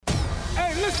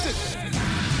Listen.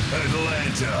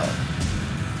 Atlanta,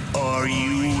 are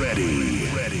you ready?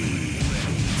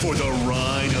 For the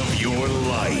ride of your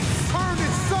life. Turn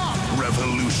this up.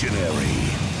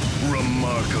 Revolutionary.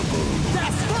 Remarkable.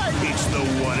 That's right. It's the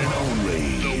one and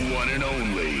only. The one and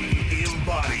only.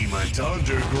 Embodiment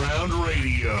Underground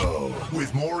Radio.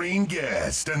 With Maureen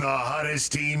Guest and the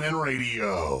hottest team in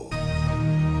radio.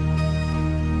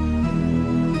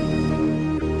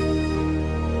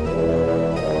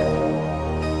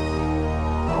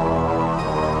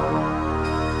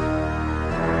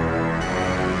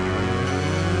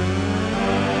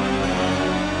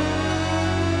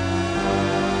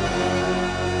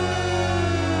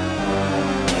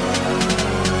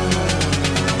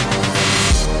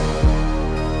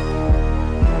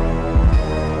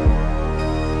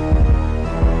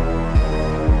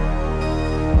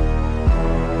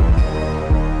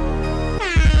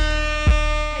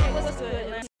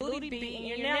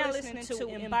 To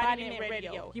Embodiment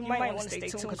Radio. You might want to stay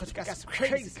tuned because we got some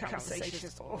crazy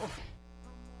conversations.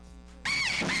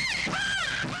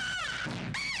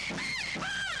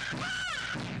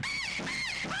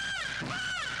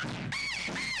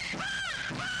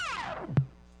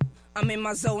 I'm in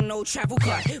my zone, no travel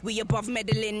cut. We above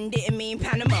Medellin, didn't mean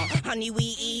Panama. Honey, we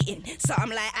eating, something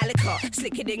like Alica.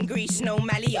 Slicker than Greece, no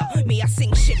Malia. Me, I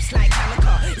sink ships like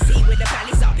Hamaka. Z with the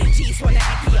valleys up, G's wanna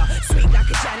Akia. Sweep like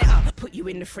a janitor. Put you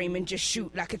in the frame and just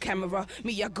shoot like a camera.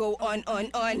 Me, I go on.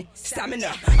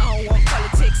 Stamina. I don't want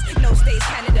politics, no states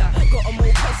Canada. Got 'em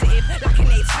all positive, like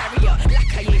an AIDS carrier.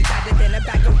 Like I ain't badder than a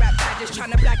bag of rap badgers.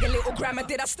 Tryna blag a little grammar.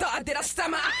 Did I stutter? Did I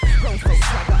stammer? Wrong folks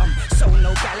swagger, so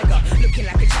no Gallagher. Looking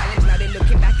like a challenge. Now they're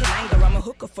looking back in anger. I'm a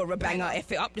hooker for a banger.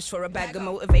 F it up just for a bag of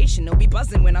motivation. They'll be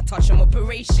buzzing when I touch them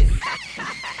operation.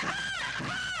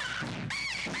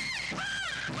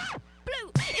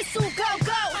 Blue, it's all go,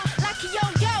 like a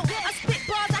yo-yo. I spit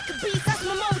bars like a beast, that's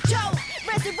my mojo.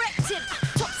 Resurrected,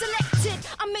 top selected.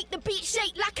 I make the beat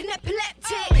shake like an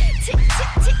epileptic. Tick, tick,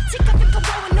 tick, tick, I think I'm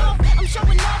going off. I'm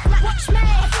showing off like watch me,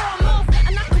 I throw 'em off.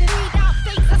 And I can read out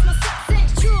fakes, that's my sixth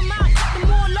sense. Chew 'em out, cut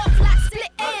them all off like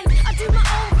split ends. I do my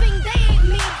own thing, they ain't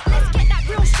me. Let's get that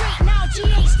real straight now,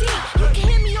 GHD. You can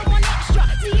hear me on one extra,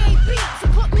 DAB. So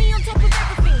put me on top of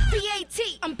everything, BAT.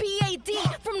 I'm BAD,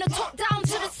 from the top down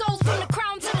to the soles, from the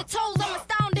crown to the toes. I'm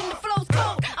astounding, the flow's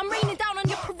cold. I'm raining down on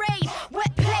your parade,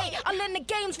 wet play. I'll end the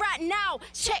games right now,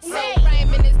 checkmate. So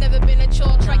rhyming has never been a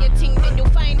chore. Try your team, then you'll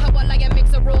find how I like a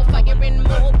mix of raw. Firing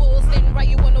more balls than right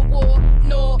you on a war.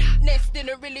 No, Nest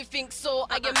didn't really think so.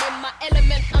 I am in my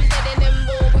element, I'm dead in them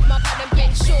raw. With my pad and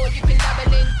pen, sure you can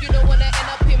dabble in. You don't wanna end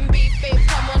up in beef, babe,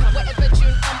 come on. Whatever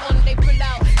tune I'm on, they pull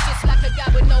out. Just like a guy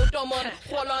with no dom on.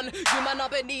 Hold on, you man are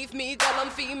beneath me. Girl, I'm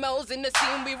females in the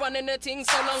scene, we running the thing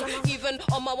so long. Even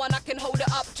on my one, I can hold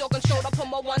it up. Jog and showed up on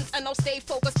my ones, and I'll stay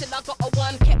focused till I got a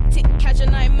one. Kept it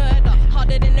casual, I murder,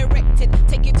 harder than erected.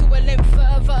 Take it to a length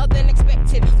further than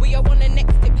expected. We are on the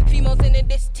next tip. Females in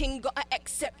this thing, gotta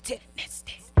accept it. Next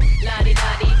tip.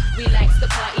 La-di-da-di, we likes the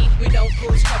party. We don't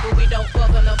cause trouble, we don't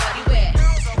bother nobody. Where?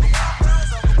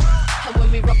 And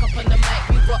when we rock up on the mic,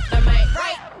 we rock the mic,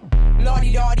 right?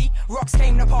 Lardy-dardy, rocks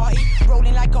came to party.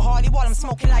 Rolling like a Harley while I'm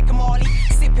smoking like a Marley.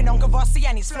 Sipping on Cavassi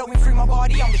and it's flowing through my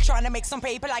body. I'm just trying to make some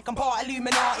paper like I'm part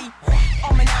Illuminati.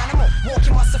 I'm an animal,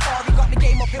 walking my safari. Got the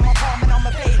game up in my palm and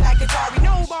I'ma play it like Atari.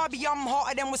 No Barbie, I'm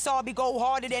hotter than wasabi. Go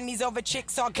harder than these other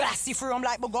chicks. Are glassy through them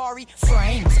like Bulgari.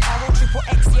 Frames,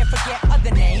 RO-triple-X, yeah, forget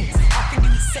other names. I can do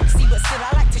it sexy, but still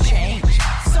I like to change.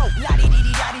 So,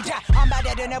 la-di-di-di-da-di-da, I'm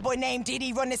better than a boy named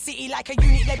Diddy. Run the city like a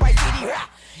unit led by Fiddy.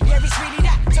 Yeah, it's really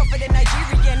that, tougher than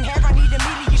Nigerian hair. I need a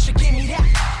milli, you should give me that.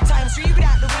 Times 3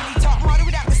 without the willy, top model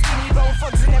without the skinny. Roll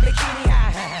fugs in a bikini.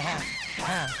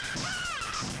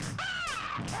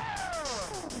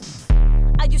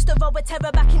 I used to roll with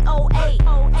terror back in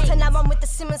 08. So now I'm with the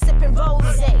Simmons sipping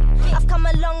rosé. I've come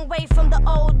a long way from the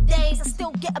old days. I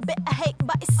still get a bit of hate,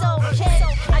 but it's okay.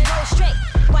 I go straight,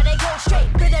 why they go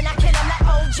straight? Good and I kill them like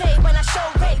OJ. When I show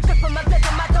rate, grip 'em, I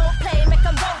don't play, make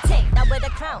 'em rotate. Now with a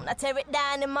crown, I tear it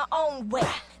down in my own way.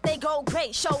 They go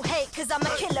great, show hate, cause I'm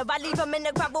a killer. I leave 'em in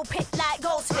the gravel pit like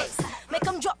Ghostface. Make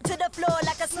 'em drop to the floor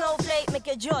like a snowflake. Make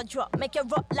your jaw drop, make you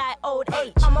rock like old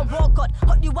age. I'm a war god,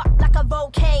 hot you up like a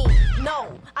volcano.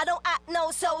 No, I don't act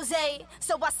no soze.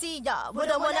 So I see ya,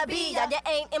 wouldn't wanna be ya. You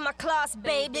ain't in my class,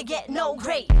 babe, you get no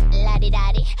grade.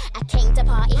 Laddie-daddy, I came to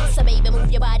party. So baby,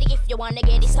 move your body if you wanna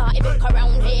get it started. Look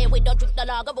around here, we don't drink the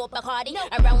lager or Bacardi.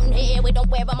 Around here, we don't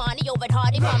wear a money over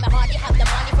hardy. From my hardy, have the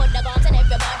money for the guns and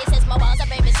everybody says my walls are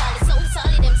very solid. So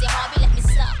solid, MC Harvey, let me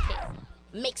stop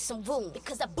it. Make some room,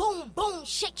 because I boom, boom,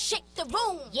 shake, shake the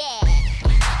room. Yeah,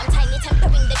 I'm tiny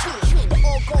tempering the tune. They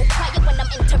all go quiet when I'm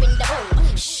entering the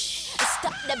room. Shh,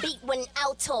 stop when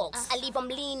Al talks. I leave them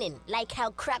leaning like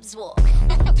how crabs walk.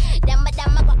 Damn, I got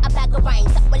a bag of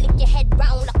rhymes that will lick your head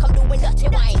round like I'm doing dirty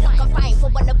wine. Like I'm fine for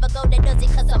one of a girl that does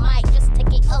it cause I might just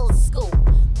take it old school.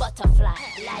 Butterfly,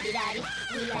 la-di-da-di,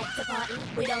 we like to party.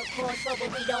 We don't cause trouble,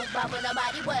 we don't bother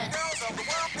nobody. Word.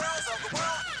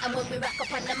 And when we rock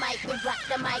up on the mic, we rock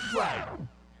the mic, bro.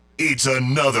 It's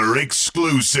another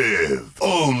exclusive,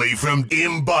 only from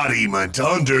Embodiment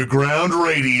Underground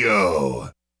Radio.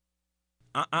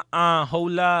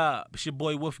 Hold up. It's your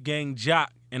boy Wolfgang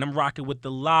Jock, and I'm rocking with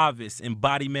the livest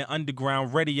Embodiment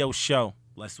Underground Radio show.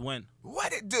 Let's win.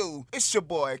 What it do? It's your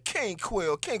boy, King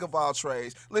Quill, king of all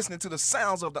trades, listening to the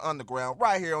sounds of the underground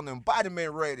right here on the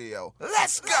Embodiment Radio.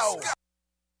 Let's go!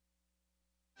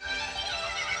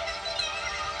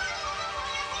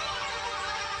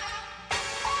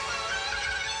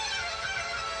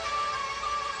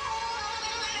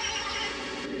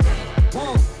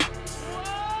 Whoa.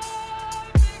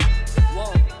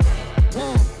 Whoa.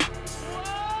 Whoa.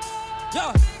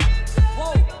 Yeah.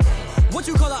 Whoa. What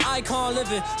you call an icon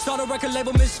living? Start a record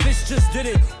label, Misfits just did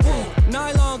it. Whoa.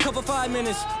 Nylon cover 5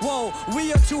 minutes. Whoa.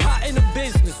 We are too hot in the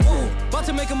business. Whoa. About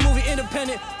to make a movie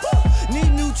independent. Whoa.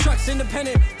 Need new trucks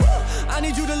independent. Whoa. I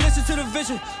need you to listen to the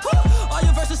vision. Whoa. All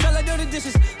your verses sound like dirty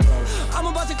dishes. I'm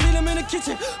about to clean them in the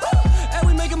kitchen. And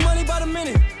we making money by the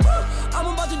minute. I'm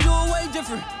about to do it way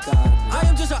different. I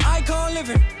am just an icon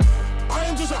living. I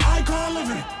am just an icon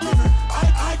living.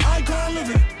 Icon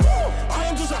living. I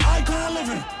am just an icon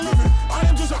living. I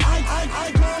am just an icon.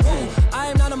 I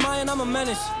am not a Mayan, I'm a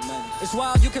menace. It's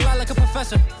wild, you can lie like a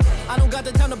professor. I don't got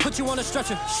the time to put you on a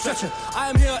stretcher. I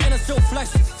am here and I still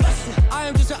flex. I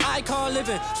am just an icon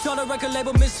living. Start a record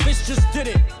label, Misfits just did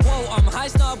it. Whoa, I'm high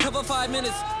snob, cover 5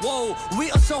 minutes. Whoa,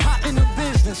 we are so hot in the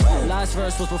business. Whoa. Last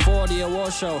verse was before the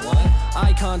award show. What?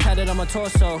 Icon tatted on my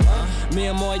torso. Me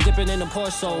and Moy dipping in the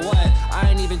Porso. What? I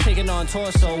ain't even taking on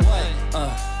torso. What?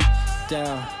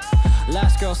 Damn.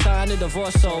 Last girl signed a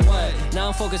divorce, so what? Now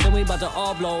I'm focused and we about to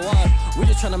all blow up. We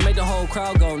just tryna make the whole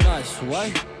crowd go nuts.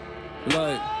 What?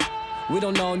 Look. We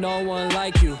don't know no one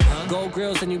like you. Gold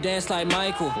grills and you dance like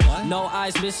Michael. What? No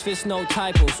eyes, misfits, no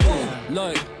typos.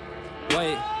 Look,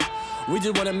 wait. We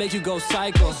just wanna make you go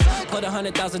psycho. Put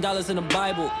 $100,000 in the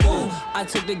Bible. Ooh, I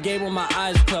took the game with my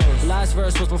eyes closed. Last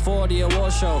verse was before the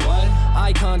award show. What?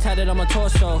 Icon tatted on my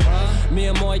torso. Me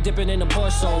and Moy dipping in the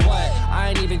Porso. What? I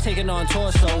ain't even taking on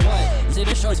torso. What? See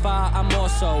this short's fire, I'm more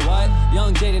so. What?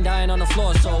 Young Jaden dying on the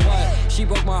floor. So what? She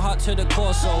broke my heart to the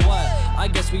core. So what? I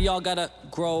guess we all gotta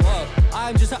grow up.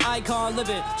 I'm just an icon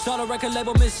living. Start a record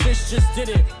label, Misfits just did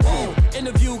it. Whoa.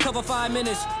 Interview cover 5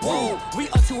 minutes. Whoa. We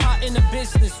are too hot in the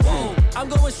business. Whoa. I'm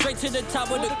going straight to the top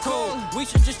of the code. We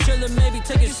should just chill and maybe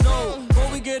take it slow. Before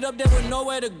we get up there with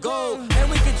nowhere to go. And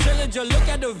we can chill and just look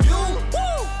at the view.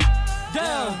 Woo!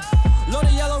 Damn. Load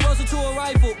a yellow rose into a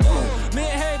rifle. Ooh. Me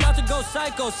and Harry about to go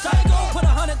psycho. Put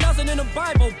 100,000 in the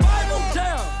Bible.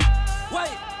 Damn.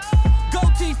 Wait.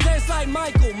 Gold teeth dance like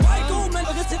Michael. Man,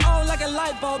 this it on like a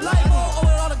light bulb. Oh,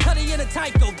 with all the cutty in a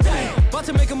Tyco. Damn. About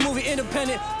to make a movie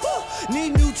independent.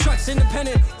 Need new trucks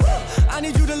independent. I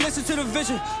need you to listen to the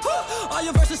vision. All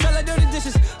your verses sound like dirty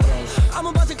dishes. I'm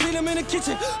about to clean them in the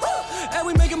kitchen. And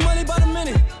we making money by the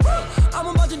minute. I'm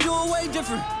about to do it way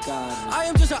different. I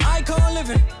am just an icon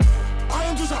living. I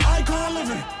am just an icon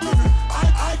living.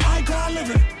 Icon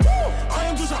living. I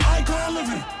am just an icon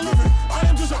living. I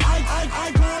am just an icon.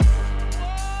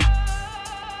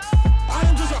 I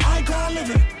am just an icon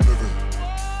living.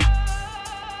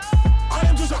 I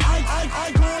am just an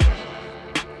icon.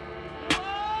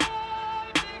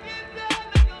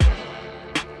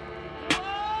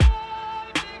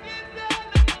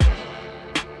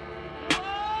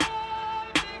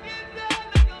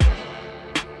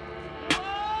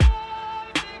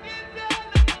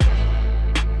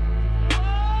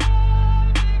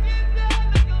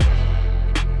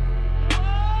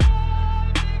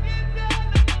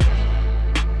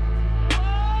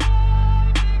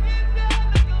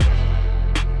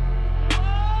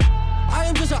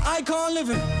 Icon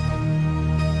living.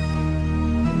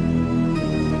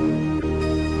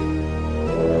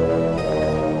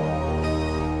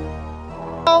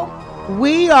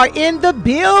 We are in the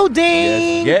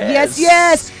building. Yes.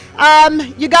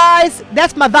 You guys,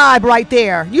 that's my vibe right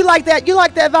there. You like that? You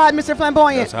like that vibe, Mr.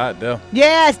 Flamboyant? That's hot, though.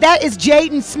 Yes, that is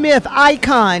Jaden Smith,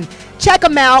 Icon. Check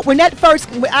him out. When that first,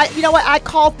 you know what? I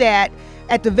caught that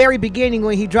at the very beginning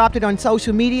when he dropped it on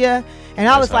social media. And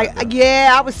I was like,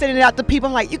 yeah, I was sending it out to people.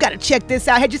 I'm like, you got to check this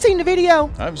out. Had you seen the video?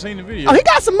 I haven't seen the video. Oh, he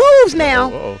got some moves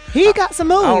now. He got some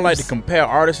moves. I don't like to compare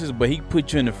artists, but he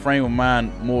put you in the frame of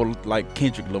mind more like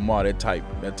Kendrick Lamar, that type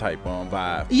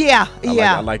vibe. Yeah,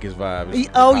 I like his vibe.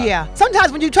 Yeah.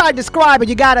 Sometimes when you try to describe it,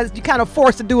 you kind of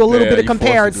forced to do a little bit of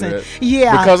comparison.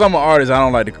 Yeah. Because I'm an artist, I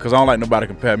don't like nobody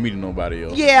to compare me to nobody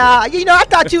else. Yeah, I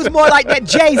thought you was more like that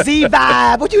Jay-Z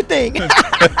vibe. What you think?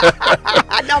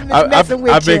 I know I'm just messing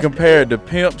with you. I've been compared to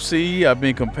Pimp C. I've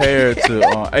been compared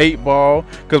to 8 Ball.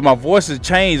 Because my voice has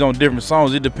changed on different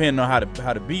songs. It depends on how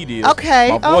the beat is.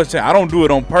 Okay. My voice, I don't do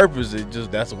it on purpose. It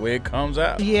just, that's the way it comes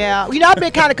out. Yeah. I've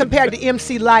been kind of compared to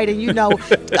MC Light and,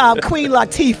 Queen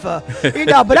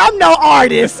Latifah. But I'm no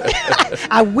artist.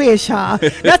 I wish, huh?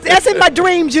 That's in my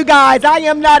dreams, you guys. I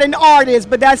am not an artist,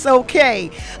 but that's okay.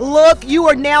 Look, you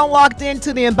are now locked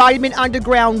into the Embodiment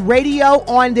Underground Radio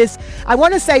on this, I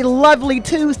want to say, lovely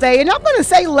Tuesday. And I'm going to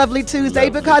say lovely Tuesday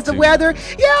because the weather,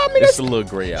 it's a little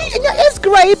gray out. It's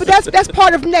great, but that's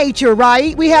part of nature,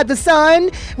 right? We have the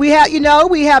sun, we have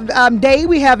day,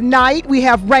 we have night, we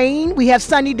have rain, we have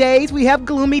sunny days, we have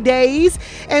gloomy days,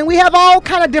 and we have all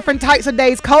kind of different types of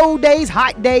days, cold days,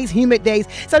 hot days, humid days.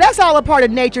 So that's all a part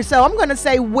of nature. So I'm going to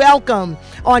say welcome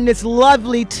on this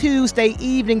lovely Tuesday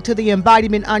evening to the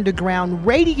Embodiment Underground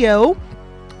Radio.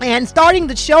 And starting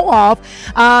the show off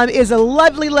is a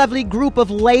lovely, lovely group of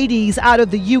ladies out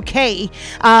of the UK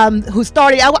who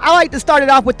started. I like to start it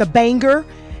off with the banger.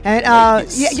 And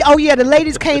the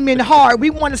ladies came in hard.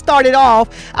 We want to start it off.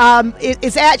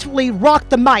 It's actually Rock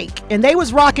the Mic, and they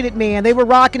was rocking it, man. They were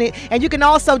rocking it, and you can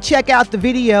also check out the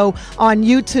video on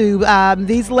YouTube.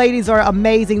 These ladies are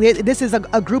amazing. This is a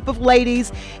group of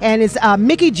ladies, and it's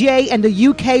Mickey J and the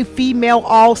UK Female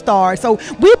All Stars. So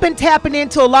we've been tapping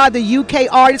into a lot of the UK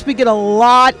artists. We get a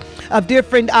lot of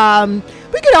different.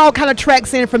 We get all kind of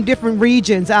tracks in from different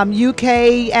regions.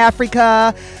 UK,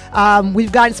 Africa.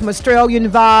 We've gotten some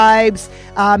Australian vibes,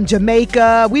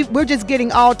 Jamaica. We're just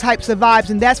getting all types of vibes,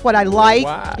 and that's what I like.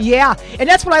 Wow. Yeah, and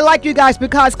that's what I like, you guys,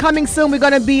 because coming soon we're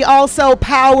going to be also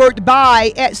powered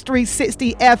by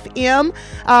X360 FM,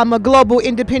 a global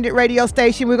independent radio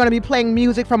station. We're going to be playing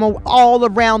music from all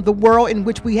around the world, in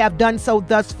which we have done so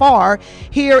thus far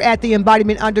here at the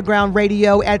Embodiment Underground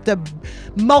Radio at the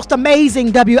most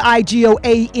amazing WIGO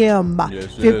AM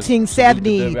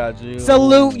 1570.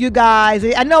 Salute, you guys.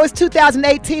 I know it's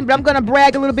 2018, but I'm going to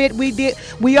brag a little bit.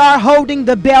 We are holding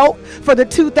the belt for the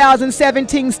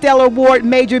 2017 Stellar Award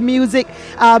Major Music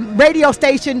radio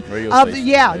station.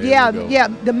 The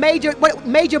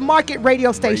major market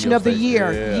radio station of the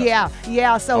year. Yeah.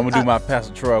 So I'm gonna do my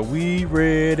Pastor Troy. We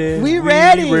ready. We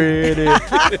ready.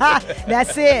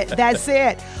 That's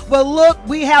it. Well, look,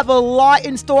 we have a lot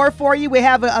in store for you. We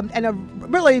have a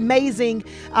really amazing.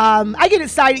 I get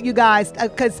excited, you guys,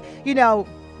 because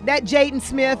that Jaden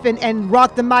Smith and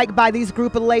Rock the Mic by these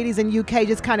group of ladies in UK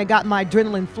just kind of got my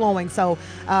adrenaline flowing. So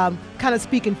kind of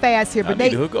speaking fast here, but they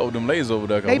need to hook up with them ladies over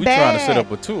there. We trying to set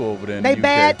up a tour over there. They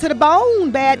bad to the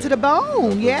bone.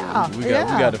 Yeah. We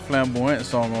got the Flamboyant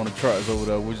song on the charts over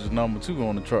there, which is number 2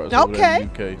 on the charts. Okay. Over there in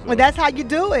the UK, so. Well, that's how you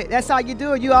do it.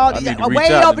 You all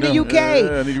way over the UK.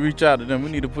 Yeah, I need to reach out to them.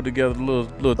 We need to put together a little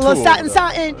tour.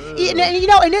 Something.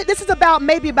 And this is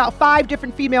about 5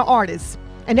 different female artists.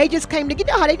 And they just came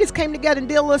together. They just came together and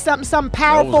did a little something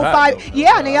powerful.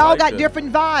 And they all got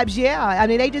different vibes. Yeah, I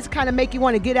mean, they just kind of make you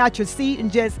want to get out your seat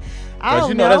and just, I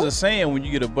don't know. There's a saying, when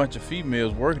you get a bunch of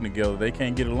females working together, they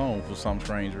can't get along for some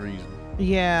strange reason.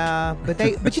 Yeah,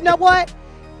 but you know what?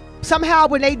 Somehow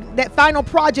when that final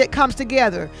project comes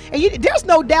together, and there's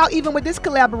no doubt, even with this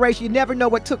collaboration, you never know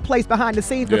what took place behind the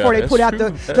scenes before they put out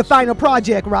the final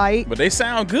project, right? But they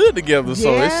sound good together,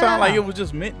 so it sounds like it was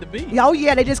just meant to be. Oh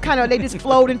yeah, they just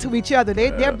flowed into each other.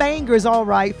 They're bangers, all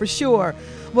right, for sure.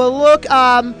 Well, look,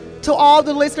 to all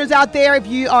the listeners out there, if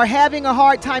you are having a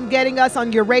hard time getting us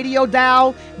on your radio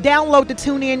dial, download the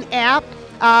TuneIn app.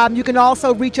 You can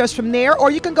also reach us from there,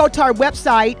 or you can go to our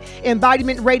website,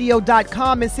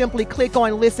 embodimentradio.com, and simply click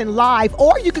on Listen Live,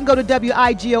 or you can go to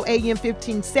WIGO AM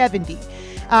 1570.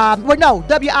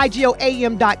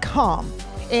 WIGOAM.com.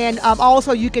 And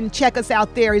also you can check us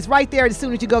out there. It's right there as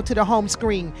soon as you go to the home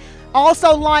screen.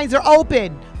 Also, lines are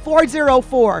open.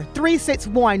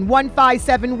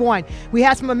 404-361-1571. We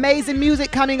have some amazing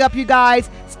music coming up, you guys.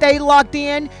 Stay locked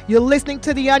in. You're listening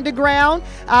to the Underground.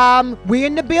 We're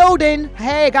in the building.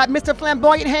 Hey, got Mr.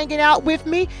 Flamboyant hanging out with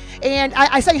me. And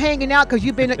I say hanging out because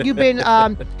you've been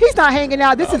he's not hanging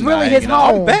out. This is really his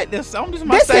home. This is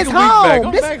my second week back.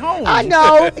 I'm back home. I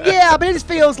know. Yeah, but it just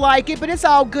feels like it. But it's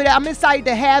all good. I'm excited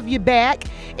to have you back.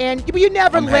 And you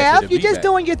never left. You're just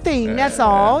doing your thing. That's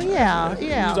all. Yeah.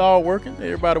 It's all working.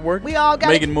 Everybody everybody working. We all got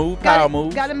making moves, power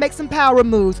moves. Got to make some power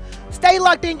moves. Stay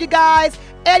locked in, you guys.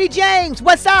 Eddie James,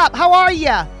 what's up? How are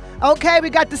ya? Okay, we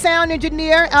got the sound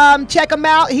engineer. Check him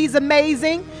out. He's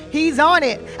amazing. He's on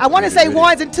it. I want to say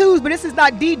ones and twos, but this is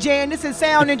not DJing. This is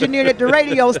sound engineering at the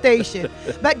radio station.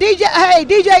 But DJ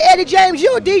Eddie James,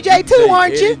 you a DJ too,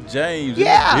 aren't you? Eddie James.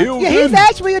 Yeah, he's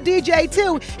actually a DJ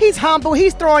too. He's humble.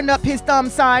 He's throwing up his thumb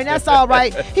sign. That's all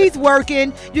right. He's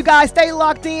working. You guys stay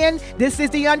locked in. This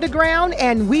is the Underground,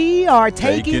 and we are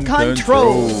taking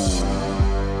control.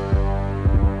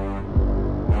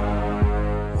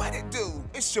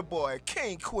 It's your boy,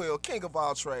 King Quill, king of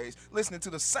all trades, listening to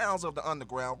the sounds of the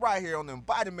Underground right here on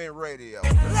Mbodyment Radio.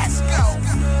 Let's go!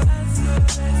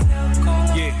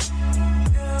 Yeah.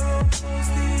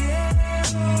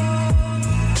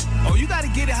 Oh, you gotta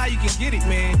get it how you can get it,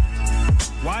 man.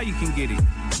 Why you can get it.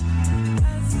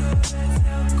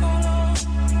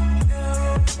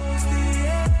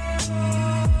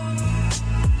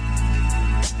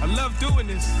 I love doing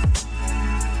this.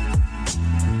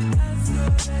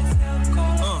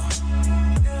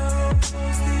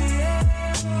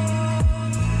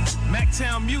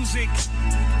 Mactown music,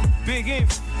 big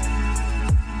inf.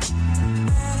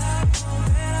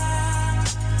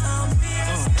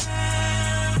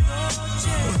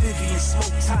 Oblivion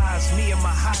smoke ties, me and my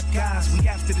hot guys. We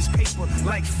after this paper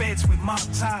like feds with mob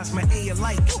ties. My A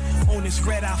alike on this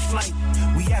red eye flight.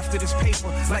 We after this paper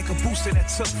like a booster that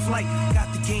took flight.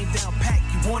 Got the game down pat.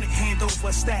 You want it, hand over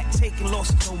a stack. Taking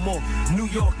losses no more. New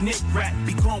York Nick rap,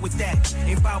 be gone with that.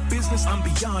 Ain't about business, I'm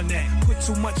beyond that. Put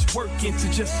too much work into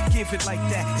just give it like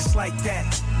that. It's like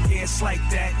that, yeah, it's like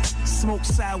that. Smoke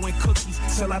sour and cookies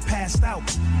till I passed out.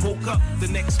 Woke up the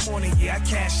next morning, yeah, I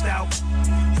cashed out.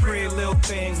 Pretty little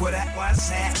thing, where that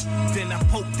was at. Then I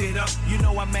poked it up, you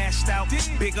know I mashed out.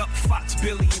 Big up Fox,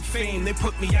 Billy, and Fame, they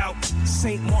put me out.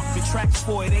 St. Mark, been tracks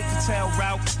for it, ain't the tail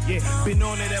route. Yeah, been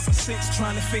on it ever since,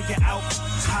 trying to figure out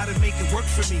how to make it work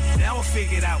for me. Now I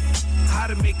figured out how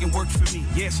to make it work for me.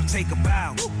 Yeah, so take a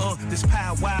bow. This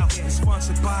pow wow is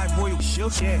sponsored by Royal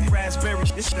Shook. Yeah, raspberry,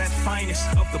 it's that finest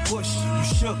of the bush. You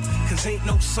shook, cause ain't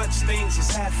no such things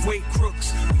as halfway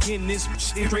crooks. We in this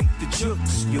shit, rate the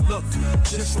jokes. You look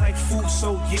just like food,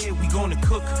 so yeah, we gonna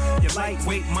cook. You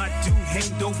lightweight, my dude,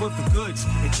 hand over the goods.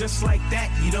 And just like that,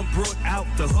 you done brought out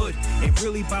the hood. Ain't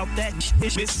really about that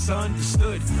shit,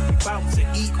 misunderstood. We about to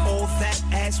eat all that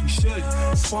as we should.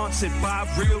 Sponsored by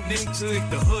real niggas in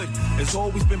the hood. It's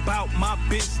always been about my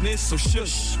business, so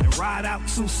shush. And ride out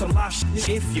to some live shit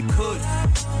if you could.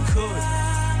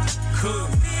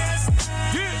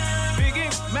 Yeah, big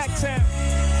in Mactown.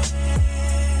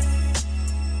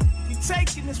 We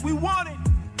taking this, we want it.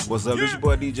 What's up? It's your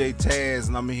boy DJ Taz,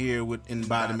 and I'm here with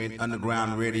Embodiment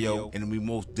Underground Radio, and we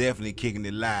most definitely kicking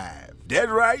it live. That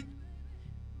right?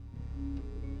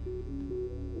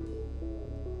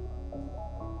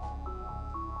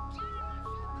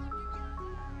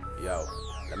 Yo,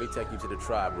 let me take you to the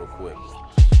tribe real quick.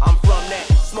 I'm from that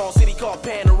small city called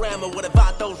Panorama, where the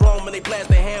vatos roam and they blast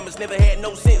their hammers. Never had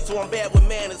no sense, so I'm bad with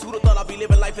manners. Who'da thought I'd be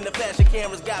living life in the fashion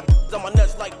cameras? Got on my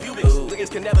nuts like pubic. Niggas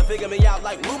can never figure me out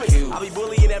like Rubik's. I be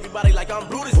bullying everybody like I'm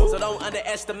Brutus, so don't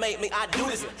underestimate me. I do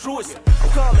this, truest. I'm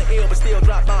calm and ill, but still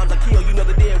drop bombs. I kill. You know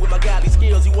the deal with my godly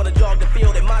skills. You wanna jog the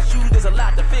field in my shoes? There's a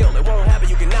lot to feel. It won't happen.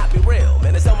 You cannot be real,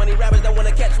 man. There's so many rappers that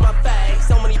wanna catch my fag.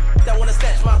 So many that wanna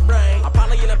snatch my brain. I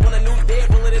probably end up on a news dead,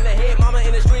 bullet in the head. Mama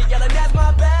in the street yelling, that's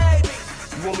my baby.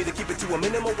 You want me to keep it to a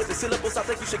minimum with the syllables? I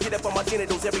think you should get up on my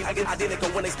genitals. Every I get identical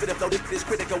when they spit up, though this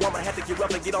critical. I'ma have to get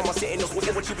up and get on my sentinels. What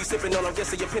you be sipping on? I'm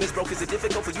guessing your pen is broke. Is it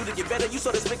difficult for you to get better? You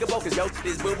so despicable, cause yo,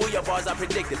 this boo-boo, your bars are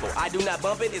predictable. I do not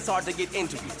bump it, it's hard to get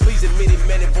into you. Please admit it,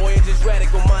 man, and voyages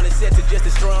radical mindset to just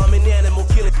destroy. I'm an animal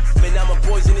killing, man, I'm a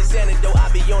poisonous antidote.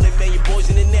 I be on it, man, you're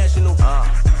poison international.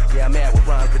 Yeah, I'm mad with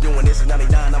rhymes, but doing this is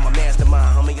 99, I'm a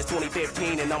mastermind. Homie, it's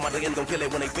 2015, and all my niggas gon' kill it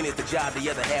when they finish the job, the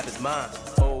other half is mine.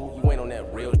 Oh, you ain't on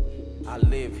that real I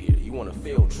live here, you want a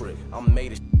field trip. I'm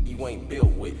made of you ain't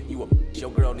built with. You a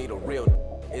your girl need a real.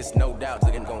 It's no doubt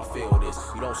nigga gon' feel this.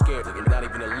 You don't scare nigga, not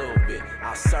even a little bit.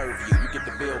 I'll serve you, you get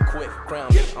the bill quick.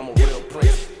 Crown me, I'm a real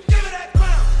prince. Give me that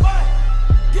crown, boy.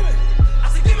 Give it. I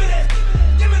said give me that.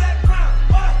 Give me that crown,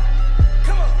 boy.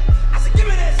 Come on. I said give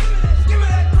me that. Give me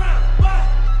that crown, boy.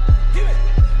 Give it.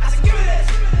 I said give me that.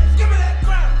 Give me that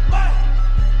crown, boy.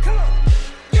 Come on.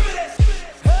 Give me that.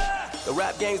 The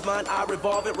rap game's my mind, I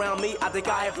revolve it around me. I think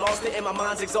I have lost it and my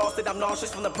mind's exhausted. I'm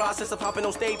nauseous from the process of hopping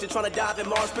on stage and trying to dive in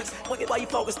Mars pits. Look at why you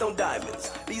focused on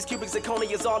diamonds. These cubic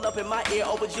zirconias all up in my ear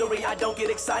over jewelry. I don't get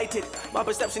excited. My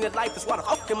perception of life is why the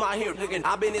fuck am I here? Nigga,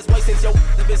 I've been this way since your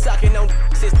been sucking on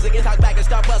since niggas talk back and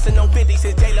start busting on 50.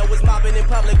 Since J-Lo was mobbing in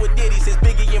public with Diddy. Since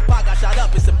Biggie and Pac got shot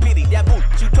up, it's a pity. That boot,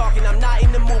 you talking, I'm not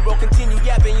in the mood, bro. Continue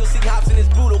yapping, you'll see Hobson is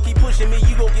brutal. Keep pushing me,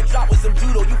 you gon' get dropped with some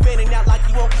judo. You fanning out like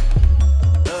you won't.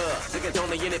 Niggas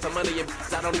only in it for money and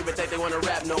I don't even think they wanna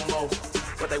rap no more.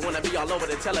 But they wanna be all over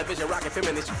the television, rockin'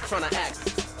 feminist, tryna act.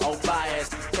 Oh, bias,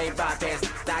 can't bypass.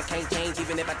 I can't change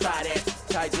even if I try that.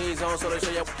 Tight jeans on so they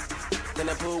show you. In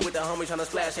the pool with the homies tryna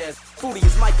splash ass. Foodie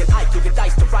is Mike and Ike, you get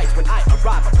dice to rice when I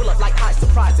arrive. I pull up like high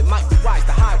surprise, it might be wise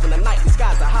to hide when the night the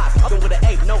skies are high. Up with an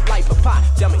 8, no life for pie.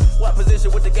 Tell me, what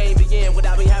position would the game begin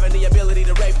without me having the ability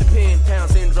to rape the pin?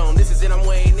 Pound syndrome, this is it, I'm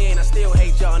weighing in. I still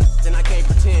hate y'all and I can't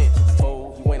pretend.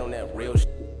 Oh, you ain't on that real shit.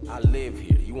 I live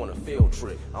here, you want a field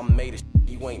trip. I'm made of shit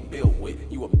you ain't built with.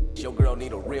 You a bitch, your girl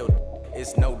need a real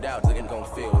It's no doubt nigga gon'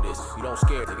 feel this. You don't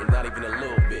scare nigga, not even a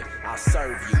little bit. I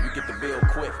serve you, you get the bill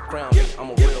quick. Crown me, I'm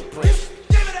a real prince.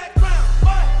 Give me that crown,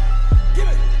 boy. Give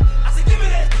it. I said, give me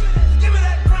that. Give me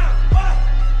that crown, boy.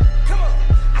 Come on.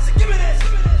 I said, give me that.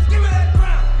 Give me that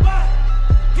crown, boy.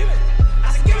 Give it.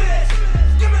 I said, give me that.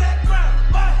 Give me that crown,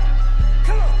 boy.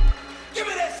 Come on. Give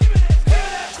me that. Give me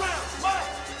that crown, boy.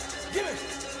 Give it.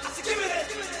 I said, give me that.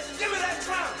 Give me that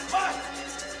crown, boy.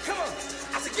 Come on.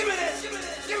 I said, give me that.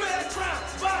 Give me that crown,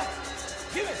 boy.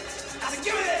 Give it. I said,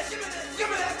 give me that. Give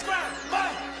me that crown,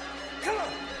 boy. Come on.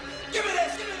 Give me that.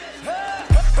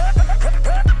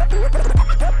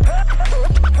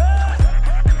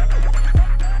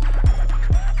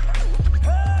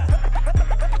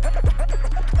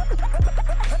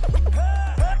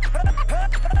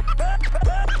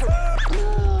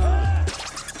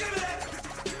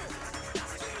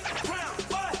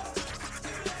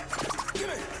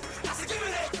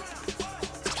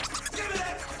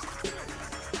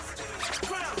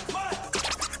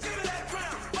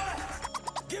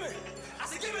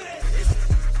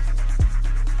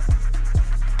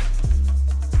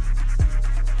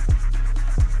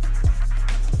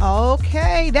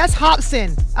 Okay, that's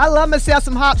Hobson. I love myself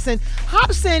some Hobson.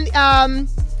 Hobson,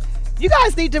 you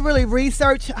guys need to really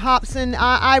research Hobson.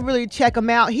 I really check him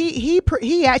out.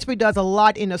 He actually does a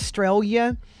lot in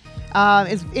Australia.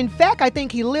 In fact, I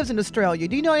think he lives in Australia.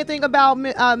 Do you know anything about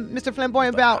Mr.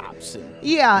 Flamboyant? About Hobson.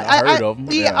 Yeah, I heard of him.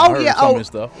 Yeah, I heard some of his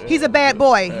stuff. He's a bad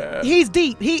boy. Yeah. He's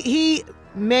deep. He's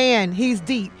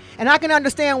deep. And I can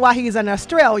understand why he's in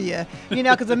Australia,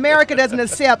 because America doesn't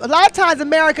accept. A lot of times,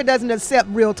 America doesn't accept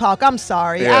real talk. I'm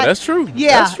sorry. Yeah, that's true.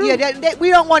 Yeah, that's true. Yeah. We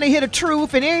don't want to hear the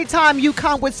truth. And anytime you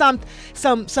come with some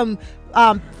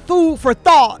food for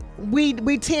thought, we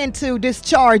tend to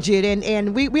discharge it,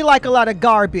 and we like a lot of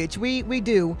garbage. We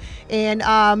do.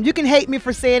 And you can hate me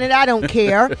for saying it. I don't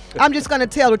care. I'm just going to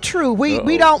tell the truth.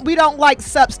 We don't like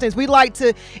substance. We like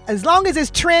to, as long as it's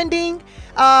trending.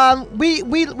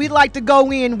 We like to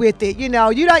go in with it. You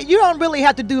don't really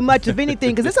have to do much of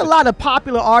anything because there's a lot of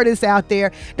popular artists out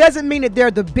there. Doesn't mean that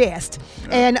they're the best.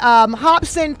 And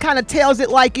Hobson kind of tells it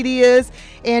like it is.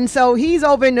 And so he's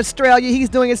over in Australia. He's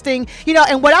doing his thing.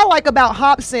 And what I like about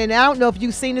Hobson, I don't know if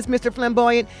you've seen this, Mr.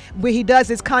 Flamboyant, where he does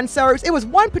his concerts. It was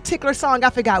one particular song. I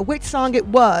forgot which song it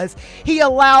was. He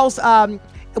allows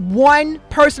one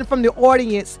person from the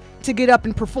audience to get up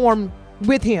and perform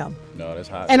with him. No, that's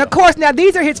hot. And of course, now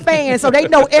these are his fans, so they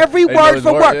know every word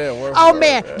for word. Yeah, word oh for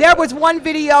man, word. there was one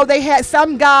video they had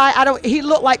some guy. He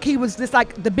looked like he was just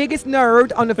like the biggest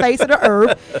nerd on the face of the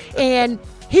earth, and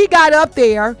he got up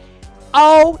there.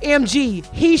 OMG,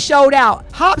 he showed out.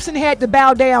 Hobson had to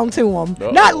bow down to him.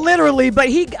 Uh-oh. Not literally, but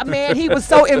he was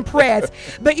so impressed.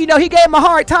 But he gave him a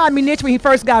hard time, Mitch, when he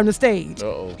first got on the stage.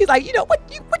 Uh-oh. He's like,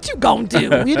 what you gonna do? You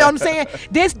know what I'm saying?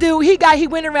 This dude, he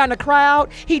went around the crowd.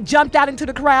 He jumped out into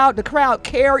the crowd. The crowd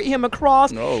carried him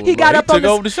across. No, he got up on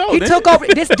over the show. He took over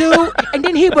this dude, and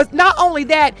then he was not only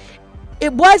that.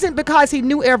 It wasn't because he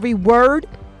knew every word.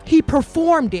 He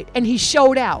performed it, and he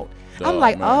showed out. I'm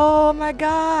like, man. oh my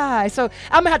God! So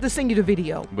I'm gonna have to send you the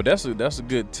video. But that's a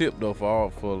good tip though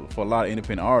for a lot of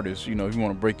independent artists. If you want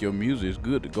to break your music, it's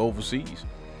good to go overseas.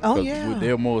 Oh yeah,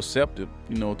 they're more accepted,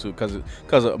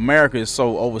 because America is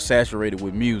so oversaturated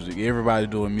with music. Everybody's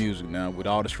doing music now with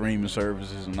all the streaming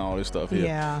services and all this stuff here.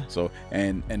 Yeah. So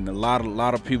and a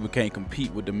lot of people can't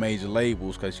compete with the major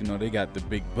labels because they got the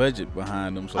big budget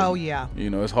behind them. So oh yeah.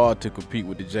 It's hard to compete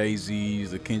with the Jay-Z's,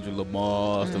 the Kendrick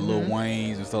Lamar's, the Lil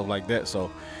Wayne's and stuff like that.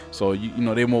 So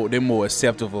they're more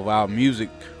acceptive of our music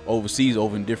overseas,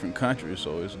 over in different countries.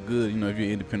 So it's good, if you're an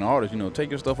independent artist, take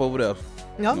your stuff over there.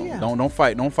 Yeah. Don't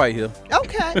fight here.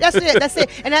 Okay, that's it.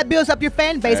 And that builds up your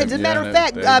fan base. As a matter of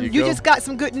fact, you just got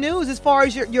some good news as far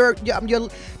as your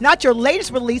not your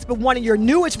latest release, but one of your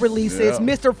newest releases,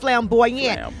 Mr.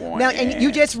 Flamboyant. Now, and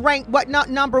you just ranked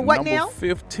number now?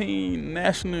 15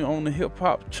 nationally on the hip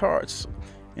hop charts.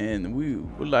 And we're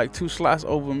like 2 slots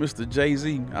over Mr.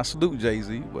 Jay-Z. I salute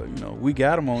Jay-Z, but we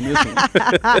got him on this one.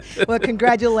 Well,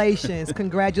 congratulations.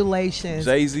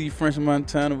 Jay-Z, French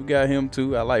Montana, we got him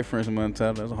too. I like French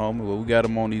Montana, that's a homie. But we got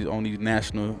him on these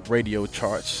national radio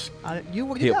charts.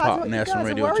 Hip hop national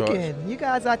radio charts. You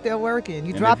guys out there working.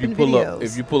 You and dropping videos.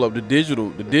 If you pull up the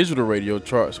digital radio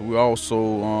charts, we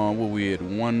also we at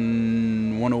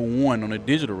 101 on the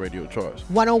digital radio charts.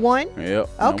 101? Yep.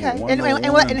 Okay.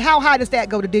 And how high does that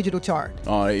go? The digital chart?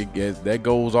 That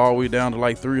goes all the way down to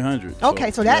like 300.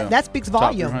 Okay, so that speaks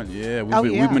volume. Yeah,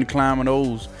 we've been climbing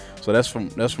those. So that's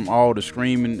from all the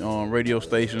streaming radio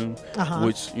stations,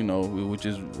 which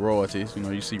is royalties.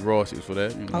 You see royalties for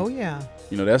that. Oh yeah.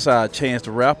 That's how Chance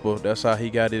the Rapper. That's how he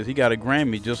got a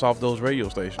Grammy just off those radio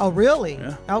stations. Oh really?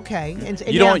 Yeah. Okay.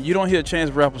 Yeah. And you don't hear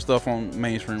Chance the Rapper stuff on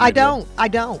mainstream radio. I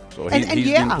don't. So he's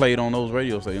getting played on those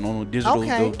radio stations, on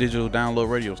those digital download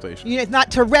radio stations. It's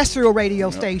not terrestrial radio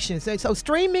stations. So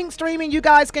streaming, you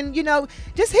guys can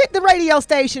just hit the radio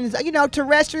stations.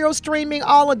 Terrestrial streaming,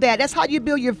 all of that. That's how you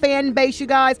build your fan base, you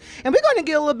guys. And we're going to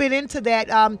get a little bit into that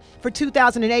for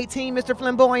 2018, Mr.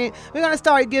 Flamboyant. We're going to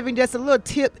start giving just a little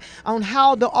tip on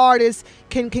how the artist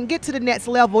can get to the next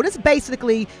level. This is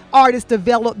basically artist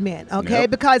development, okay?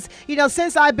 Yep. Because,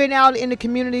 since I've been out in the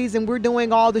communities and we're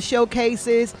doing all the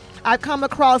showcases, I've come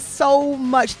across so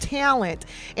much talent.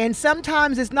 And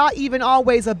sometimes it's not even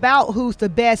always about who's the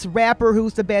best rapper,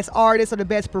 who's the best artist, or the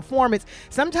best performance.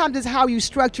 Sometimes it's how you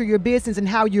structure your business and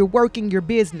how you're working your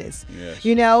business. Yes.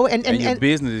 And your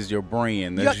business is your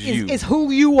brand. That's you. It's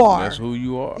who you are. That's who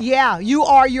you are. Yeah, you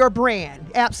are your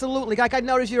brand. Absolutely. Like I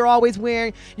noticed you're always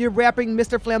you're rapping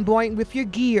Mr. Flamboyant with your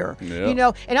gear.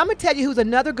 Yep. And I'm going to tell you who's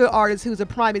another good artist who's a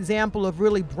prime example of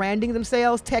really branding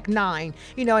themselves, Tech Nine.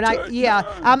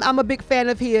 I'm a big fan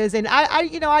of his. And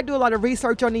I do a lot of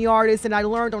research on the artist, and I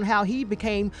learned on how he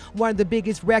became one of the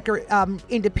biggest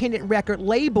independent record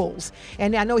labels.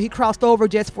 And I know he crossed over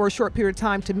just for a short period of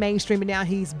time to mainstream, and now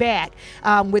he's back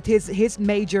with his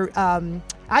major.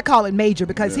 I call it major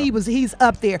because he's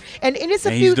up there, and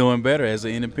he's doing better as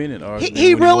an independent artist.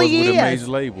 He really is. With a major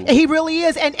label. He really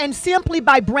is, and simply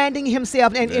by branding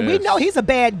himself, and we know he's a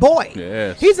bad boy.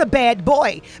 Yes. He's a bad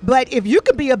boy. But if you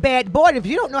can be a bad boy, if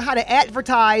you don't know how to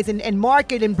advertise and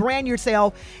market and brand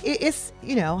yourself, it's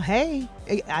hey.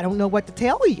 I don't know what to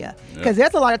tell you because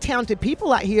there's a lot of talented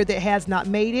people out here that has not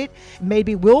made it,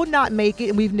 maybe will not make it,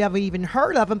 and we've never even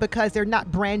heard of them because they're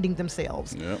not branding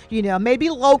themselves. Maybe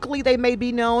locally they may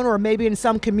be known, or maybe in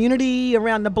some community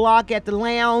around the block at the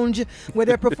lounge where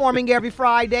they're performing every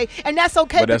Friday, and that's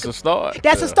okay. But that's a start.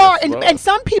 That's a start, and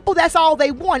some people, that's all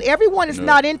they want. Everyone is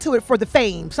not into it for the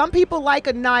fame. Some people like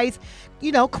a nice,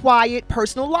 quiet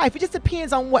personal life. It just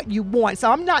depends on what you want. So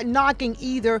I'm not knocking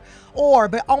either or,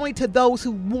 but only to those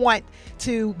who want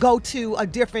to go to a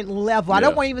different level. I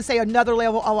don't want to even say another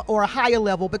level or a higher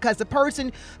level, because the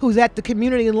person who's at the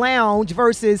community lounge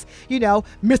versus,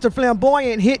 Mr.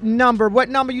 Flamboyant hitting what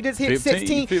number you just hit?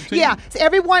 16. Yeah. So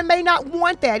everyone may not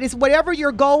want that. It's whatever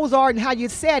your goals are and how you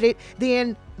set it,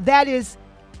 then that is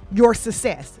your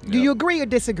success. Do you agree or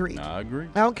disagree? I agree.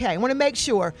 Okay, I want to make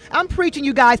sure. I'm preaching,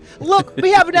 you guys. Look,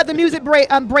 we have another music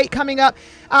break coming up.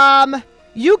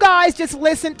 You guys just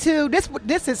listen to this.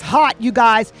 This is hot, you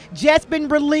guys. Just been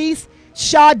released.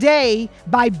 Sade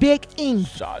by Big Inf.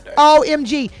 Sade.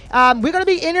 OMG. We're going to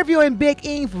be interviewing Big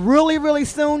Inf really, really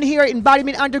soon here at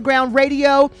Embodiment Underground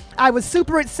Radio. I was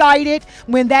super excited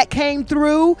when that came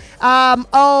through.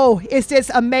 It's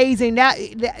just amazing.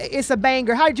 It's a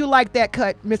banger. How did you like that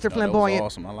cut, Mr. Flamboyant? That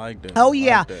was awesome. I like that. Oh,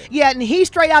 yeah. Yeah, and he's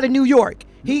straight out of New York.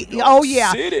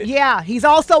 City. Yeah, he's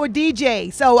also a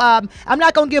DJ. So I'm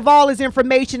not going to give all his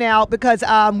information out because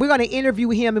we're going to interview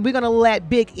him and we're going to let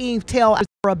Big Inf tell us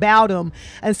about him.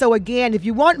 And so again, if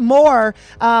you want more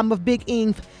of Big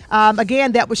Inf,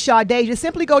 again, that was Sade. Just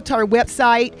simply go to our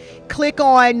website, click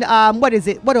on what is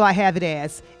it? What do I have it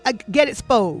as? Get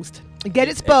Exposed. Get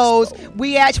Exposed.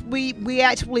 We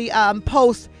actually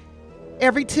post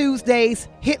every Tuesday's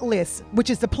hit list, which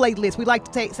is the playlist. We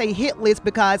like to say hit list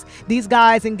because these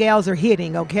guys and gals are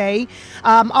hitting, okay?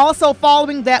 Also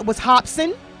following that was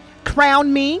Hobson,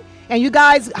 Crown Me, And you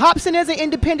guys, Hobson is an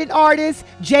independent artist.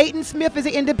 Jaden Smith is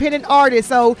an independent artist.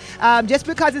 So just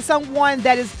because it's someone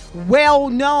that is well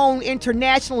known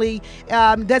internationally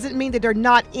doesn't mean that they're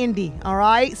not indie. All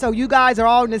right. So you guys are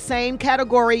all in the same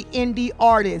category, indie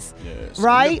artists. Yes.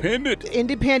 Right?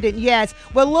 Independent, yes.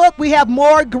 Well, look, we have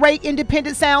more great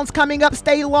independent sounds coming up.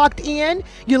 Stay locked in.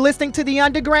 You're listening to The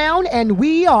Underground, and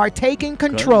we are taking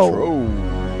control.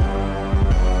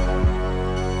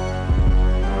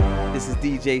 This is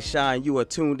DJ Shine. You are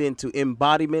tuned in to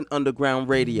Embodiment Underground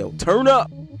Radio. Turn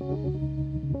up.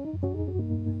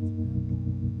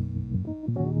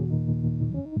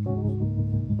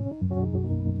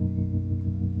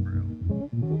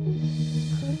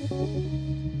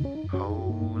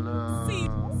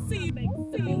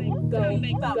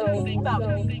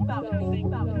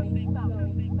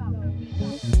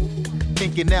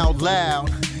 Thinking out loud.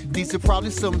 These are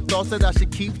probably some thoughts that I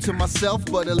should keep to myself,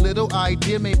 but a little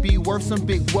idea may be worth some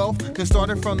big wealth. Then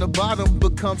starting from the bottom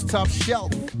becomes top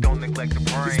shelf. Don't neglect the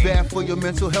brain. It's bad for your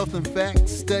mental health, in fact.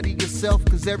 Study yourself,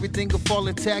 cause everything will fall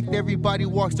intact. Everybody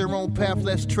walks their own path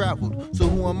less traveled. So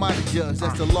who am I to judge?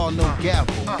 That's the law, no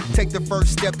gavel. Take the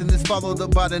first step, then it's followed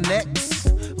up by the next.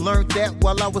 Learned that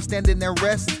while I was standing at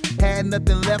rest. Had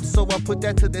nothing left, so I put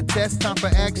that to the test. Time for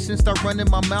action, start running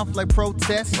my mouth like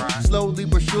protest. Slowly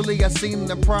but surely I seen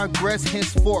the progress.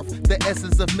 Henceforth, the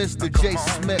essence of Mr. J.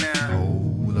 Smith.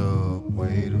 Hold up,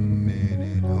 wait a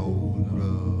minute, hold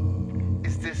up.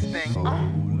 Is this thing Hold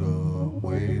up,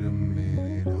 wait a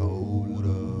minute, hold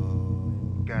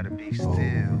up. Gotta be still.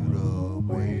 Hold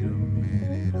up, wait a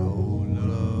minute, hold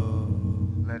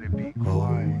up. Let it be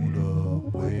quiet. Hold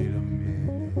up, wait a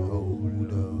minute,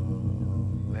 hold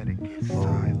up. Let it get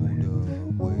silent. Hold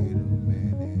up, wait a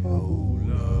minute,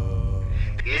 hold up.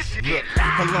 Look,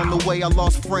 along the way I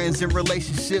lost friends and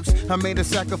relationships. I made a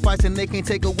sacrifice and they can't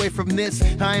take away from this.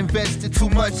 I invested too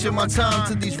much of my time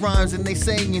to these rhymes, and they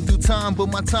say in due time, but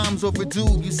my time's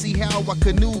overdue. You see how I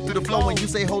canoe through the flow and you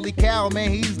say holy cow,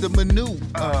 man, he's the manu.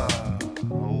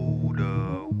 Hold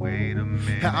up, wait a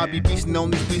minute. How I be beastin' on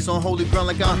these beats on holy ground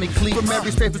like I'm in cleats. From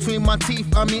every space between my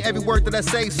teeth, I mean every word that I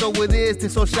say. So it is,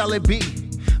 then so shall it be.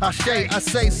 I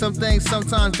say some things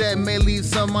sometimes that may leave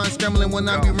some mind scrambling when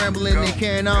I be rambling and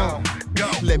carrying on.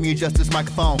 Let me adjust this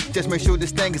microphone. Just make sure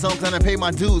this thing is on, cause I pay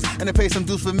my dues and I pay some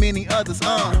dues for many others.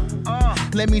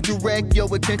 Let me direct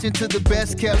your attention to the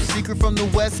best kept secret from the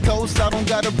West Coast. I don't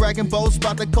gotta brag and boast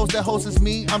about the coast that hosts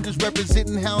me. I'm just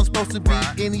representing how I'm supposed to be.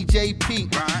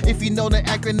 NEJP. If you know the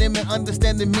acronym and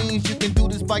understand the means, you can do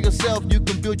this by yourself. You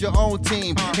can build your own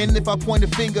team. And if I point a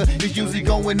finger, it's usually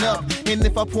going up. And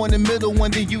if I point a middle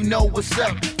one, then you know what's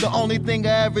up. The only thing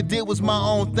I ever did was my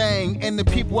own thing. And the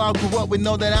people I grew up with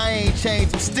know that I ain't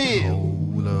changed. I'm still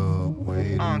Hold up,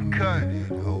 wait a uncut. minute,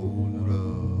 hold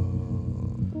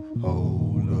up.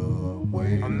 Hold up,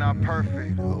 wait I'm not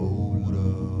perfect, hold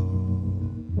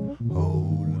up.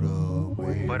 Hold up,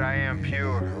 wait but I am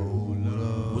pure.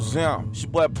 What's up? It's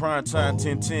your boy Primetime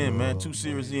 1010, man. 2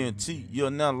 Series ENT. You're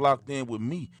now locked in with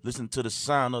me. Listen to the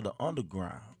sound of the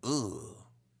underground. Ugh.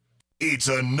 It's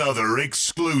another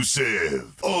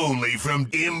exclusive, only from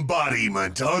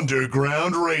Embodiment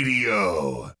Underground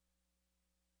Radio.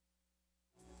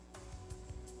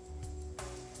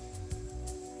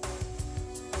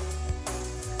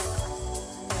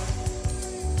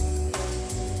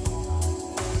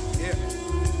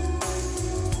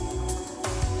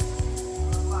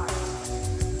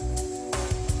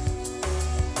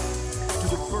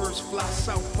 Fly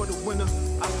south for the winter.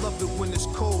 I love it when it's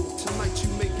cold. Tonight you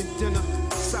making dinner.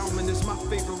 Salmon is my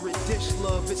favorite dish,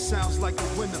 love. It sounds like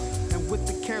a winner. And with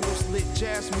the candles lit,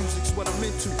 jazz music's what I'm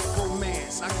into.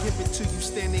 Romance, I give it to you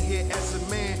standing here as a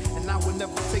man. And I will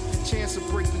never take the chance of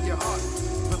breaking your heart.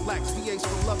 Relax, VA's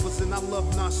for lovers and I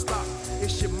love non-stop.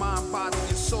 It's your mind, body,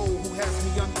 and soul who has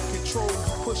me under control.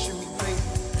 You pushing me, baby,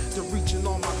 to reaching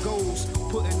all my goals.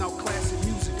 Putting out classic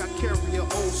music, I carry an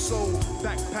old soul.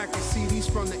 Backpacking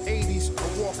CDs from the 80s.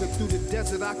 Or walking through the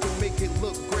desert, I can make it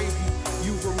look gravy.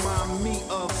 You remind me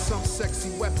of some sexy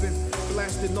weapon.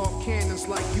 Blasting off cannons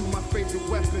like you my favorite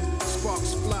weapon.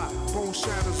 Sparks fly, bone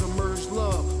shatters emerge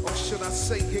love. Or should I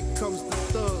say, here comes the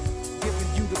thug.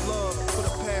 Giving you the love for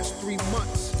the past 3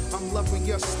 months. I'm loving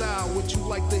your style, would you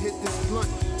like to hit this blunt?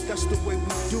 That's the way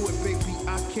we do it, baby,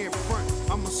 I can't front.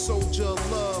 I'm a soldier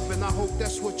of love, and I hope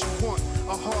that's what you want.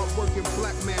 A hard-working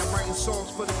black man writing songs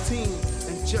for the team.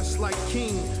 And just like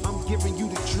King, I'm giving you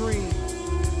the dream.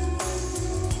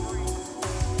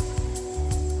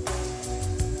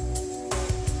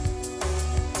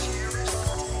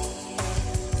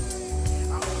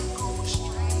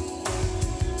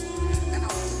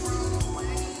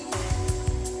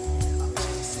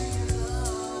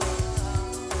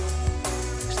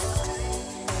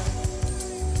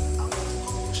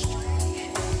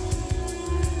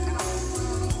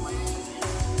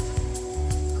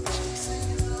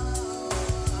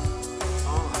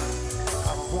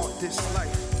 this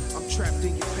life. I'm trapped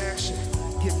in your passion,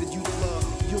 giving you love.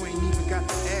 You ain't even got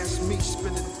to ask me,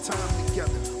 spending the time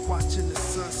together, watching the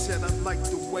sunset. I like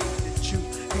the way that you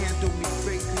handle me,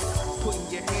 baby. Putting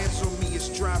your hands on me is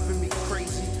driving me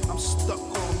crazy. I'm stuck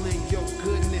all in your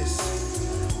goodness.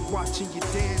 Watching you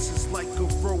dance is like a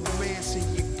romance, and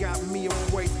you got me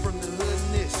away from the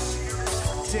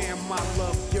hoodness. Damn, I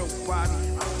love your body,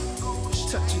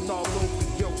 touching all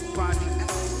over your body.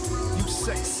 You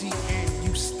sexy and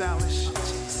you stylish.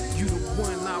 You the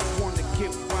one I wanna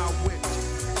get wild with.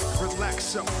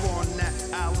 Relax up on that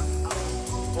island,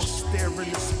 or stare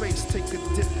into space, take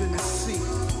a dip in the sea.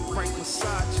 Right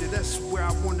beside you, that's where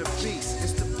I wanna be.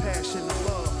 It's the passion of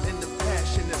love and the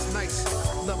passion that's nice.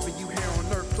 Loving you here on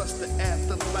earth plus the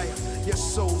afterlife. Your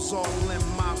soul's all in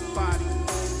my body,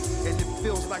 and it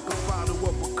feels like a bottle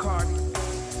of Bacardi.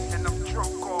 And I'm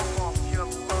drunk off your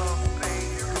love,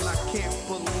 babe. And I can't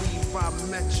believe I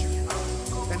met you.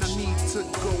 And I need to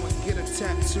go and get a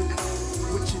tattoo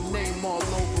with your name all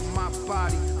over my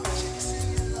body.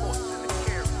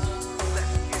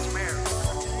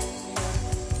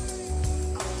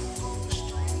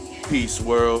 Peace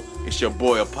world, it's your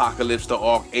boy Apocalypse the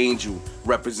Archangel,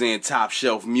 representing Top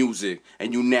Shelf Music,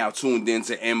 and you now tuned in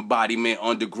to Embodiment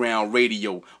Underground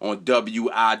Radio on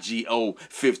WIGO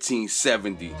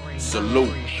 1570.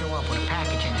 Salute. You show up with a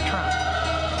package in the truck.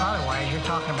 Otherwise, you're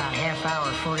talking about half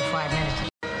hour, 45 minutes,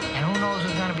 and who knows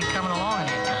who's going to be coming along in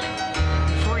that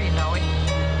time. Before you know it,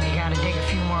 you got to dig a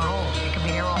few more holes. You could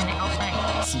be here all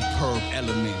night. Superb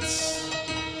elements.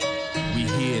 We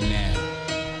here now.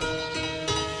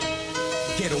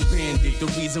 Ghetto bandit, the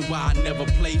reason why I never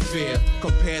play fair.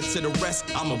 Compared to the rest,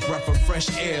 I'm a breath of fresh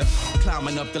air.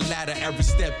 Climbing up the ladder, every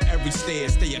step, every stair.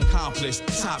 Stay accomplished,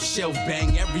 top shelf,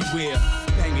 bang everywhere.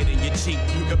 Bang it in your Jeep,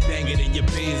 you can bang it in your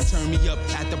Benz. Turn me up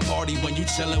at the party when you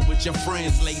chillin' with your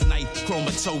friends. Late night,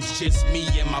 chromatose, just me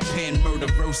and my pen. Murder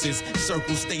verses,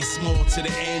 circle stay small to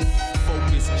the end.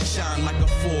 Focus, shine like a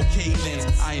 4K lens.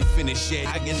 I ain't finished yet,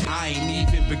 I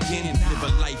ain't even beginning. Live a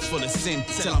life full of sin,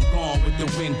 till I'm gone with the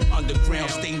wind. Underground,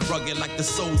 stay rugged like the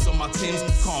soles on my Timbs.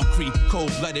 Concrete,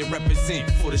 cold-blooded, represent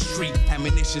for the street.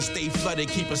 Ammunition stay flooded,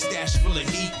 keep a stash full of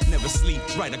heat. Never sleep,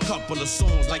 write a couple of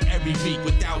songs like every week.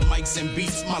 Without mics and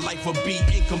beats, my life would be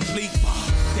incomplete.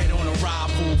 Dead on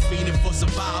arrival, fiending for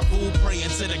survival. Praying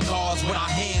to the gods with our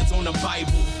hands on the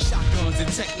Bible. Shotguns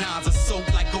and Tech 9s are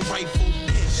soaked like a rifle.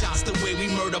 Headshots the way we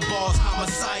murder bars,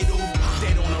 homicidal.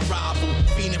 Dead on arrival,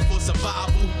 fiending for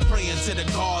survival. Praying to the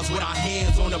gods with our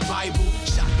hands on the Bible.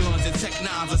 Shotguns and Tech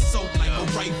 9s are soaked like a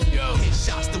rifle.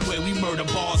 Headshots the way we murder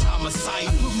bars, homicidal.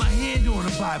 I put my hand on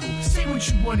the Bible, say what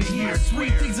you want to hear.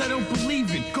 Sweet things I don't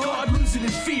believe in, God losing in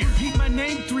fear. Repeat my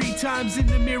name 3 times in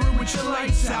the mirror with your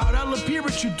lights out. I'll appear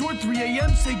at your door 3 a.m.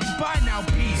 Say goodbye now,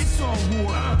 peace. It's all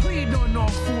war, bleeding on all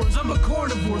fours. I'm a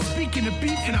carnivore, speaking of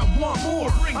beef and I want more.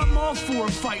 I'm all for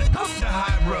a fight, up the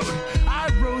high road. I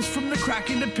rose from the crack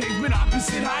in the pavement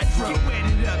opposite Hydro. Get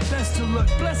wetted up, best of luck,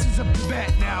 blessings up the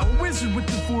bat now. A wizard with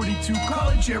the 42,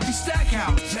 college every stack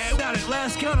house. Out at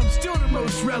last count, I'm still the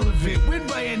most relevant. Win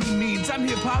by any means, I'm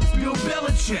hip-hop's Bill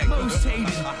Belichick. Most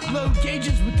hated, low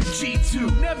gauges with the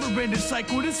G2. Never end a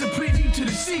cycle, this a preview to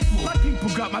the sequel. My people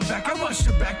got my back, I watched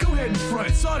your back, go ahead and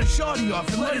front. Saw the shawty off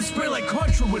and let it spray like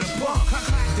Contra with a bump.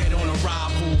 Dead on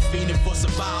arrival, fiending for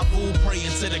survival.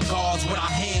 Praying to the gods with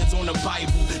our hands on the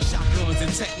Bible. Shotguns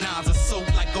and Tech 9s are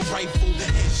soaked like a rifle.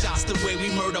 Headshots the way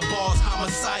we murder bars,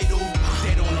 homicidal.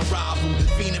 Dead on arrival,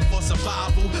 fiending for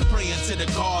survival. Praying to the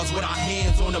gods with our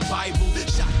hands on the Bible.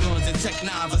 Shotguns and Tech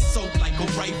 9s are soaked like a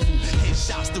rifle.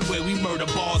 Headshots the way we murder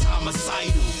bars,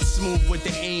 homicidal. Smooth with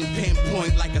the aim,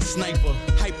 pinpoint like a sniper.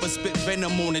 Hyper spit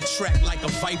venom on the track like a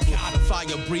viper. Fire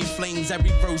breathe flames,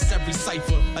 every verse, every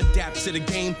cipher. Adapt to the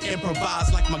game,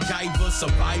 improvise like MacGyver.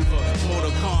 Survivor,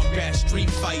 Mortal Kombat, Street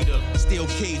Fighter. Steel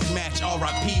cage match,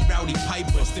 R.I.P. Rowdy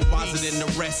Piper. Wiser than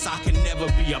the rest, I can never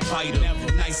be a biter.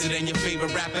 Nicer than your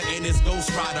favorite rapper and his Ghost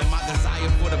Rider. My desire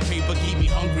for the paper keep me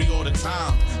hungry all the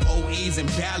time. OEs and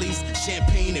valleys,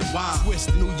 champagne and wine.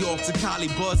 Twist New York to Cali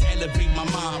buzz, elevate my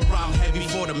mind. Rhyme heavy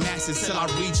for the masses till I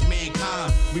reach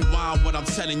mankind. Rewind what I'm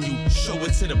telling you, show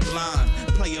it to the blind.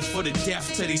 Play it for the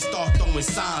deaf till they start throwing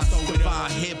signs.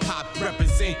 Divine hip-hop,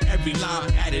 represent every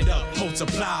line. Add it up,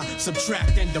 multiply,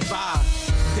 subtract and divide.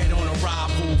 Dead on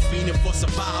arrival, fiending for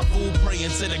survival. Praying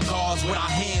to the gods with our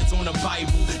hands on the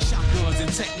Bible. Shotguns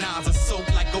and Tech 9s are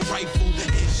soaked like a rifle.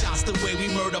 Headshots the way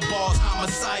we murder bars,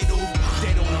 homicidal.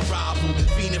 Dead on arrival,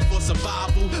 fiending for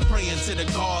survival. Praying to the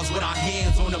gods with our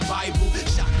hands on the Bible.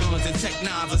 Shotguns and Tech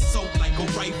 9s are soaked like a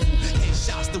rifle.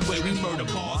 Headshots the way we murder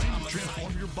bars, homicidal.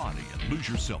 Transform your body and Lose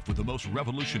yourself with the most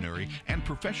revolutionary and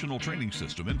professional training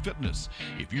system in fitness.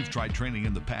 If you've tried training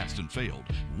in the past and failed,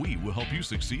 we will help you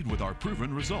succeed with our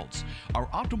proven results. Our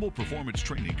optimal performance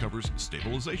training covers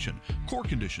stabilization, core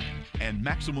conditioning, and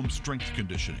maximum strength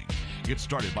conditioning. Get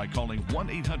started by calling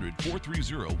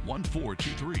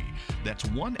 1-800-430-1423. That's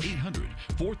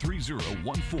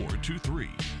 1-800-430-1423.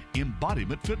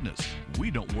 Embodiment Fitness. We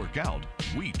don't work out,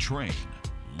 we train.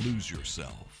 Lose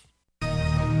yourself.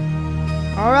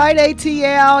 All right,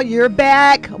 ATL, you're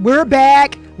back. We're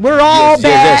back. We're all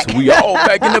back. Yes, we all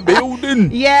back in the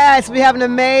building. Yes, we have an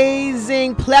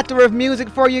amazing plethora of music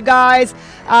for you guys.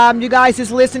 You guys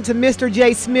just listened to Mr.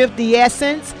 J. Smith, The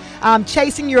Essence,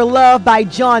 Chasing Your Love by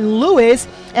John Lewis,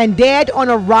 and Dead on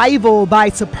Arrival by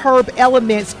Superb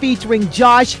Elements featuring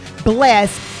Josh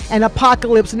Bless and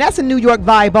Apocalypse, and that's a New York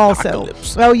vibe also.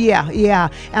 Oh yeah.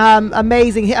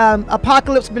 Amazing.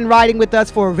 Apocalypse been riding with us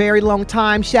for a very long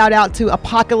time. Shout out to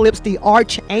Apocalypse the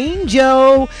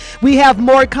Archangel. We have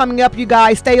more coming up, you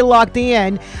guys. Stay locked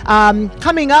in.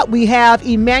 Coming up, we have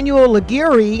Emmanuel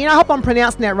Laguirre. I hope I'm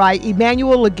pronouncing that right.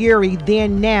 Emmanuel Laguirre,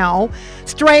 Then Now.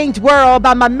 Strange World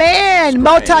by my man,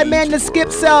 Multi-Man the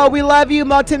Skipso. We love you,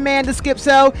 Multi-Man the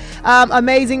Skipso.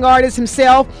 Amazing artist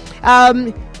himself.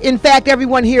 In fact,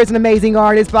 everyone here is an amazing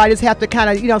artist, but I just have to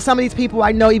kind of, some of these people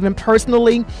I know even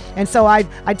personally, and so I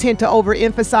tend to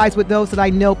overemphasize with those that I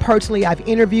know personally. I've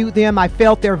interviewed them, I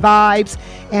felt their vibes,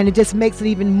 and it just makes it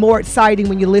even more exciting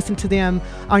when you listen to them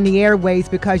on the airways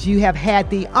because you have had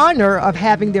the honor of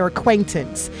having their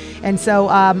acquaintance. And so,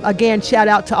 again, shout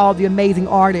out to all the amazing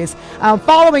artists.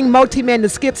 Following Multi-Man the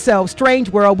Skipso, Strange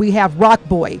World, we have Rock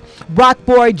Boy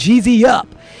Jeezy Up.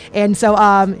 And so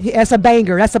that's a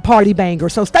banger. That's a party banger.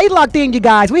 So stay locked in, you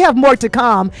guys. We have more to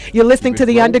come. You're listening to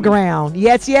the Underground.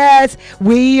 Yes.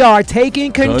 We are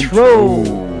taking control.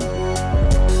 Yo,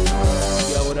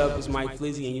 what up? It's Mike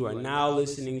Flizzy, and you are now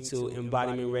listening to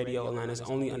Embodiment Radio, Atlanta's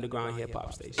only underground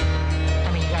hip-hop station.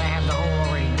 I mean, you gotta have the hole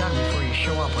already dug before you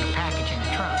show up with a package in the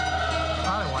truck.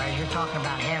 Otherwise, you're talking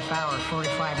about half hour,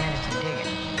 45 minutes of digging.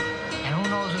 And who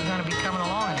knows who's gonna be coming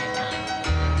along in that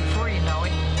time. Before you know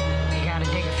it, you gotta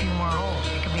dig a few more holes.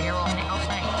 You could be here all night.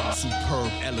 Superb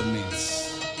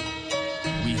Elements.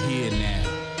 We here now.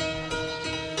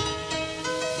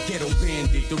 Ghetto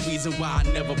bandit, the reason why I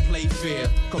never play fair.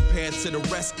 Compared to the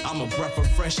rest, I'm a breath of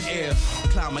fresh air.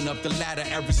 Climbing up the ladder,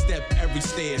 every step, every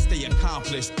stair. Stay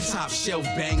accomplished, top shelf,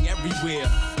 bang everywhere.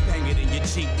 Bang it in your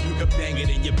Jeep, you can bang it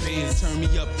in your Benz. Turn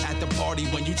me up at the party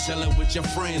when you chillin' with your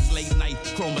friends. Late night,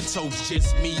 chromatose,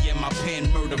 just me and my pen.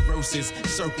 Murder verses,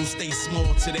 circle stay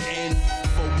small to the end.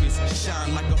 Focus,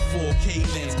 shine like a 4K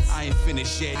lens. I ain't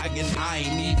finished yet, I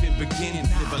ain't even beginning.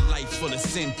 Live a life full of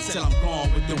sin, till I'm gone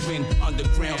with the wind.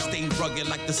 Underground, stay rugged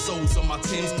like the soles on my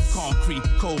tins. Concrete,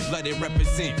 cold-blooded,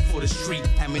 represent for the street.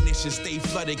 Ammunition stay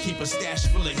flooded, keep a stash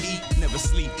full of heat. Never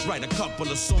sleep, write a couple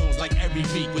of songs like every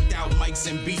week. Without mics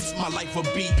and beats, my life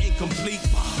would be incomplete.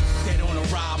 Dead on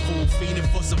arrival, fiending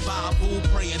for survival.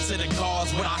 Praying to the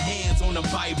gods with our hands on the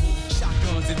Bible.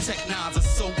 Shotguns and Tech 9s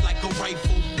assault like a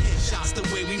rifle. Headshots the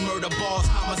way we murder bars,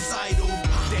 homicidal.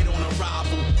 Dead on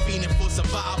arrival, fiending for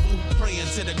survival. Praying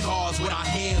to the gods with our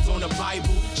hands on the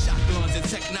Bible. Shotguns and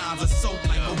Tech 9s assault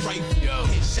like a rifle.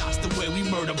 Headshots the way we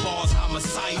murder bars,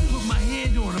 homicidal. I put my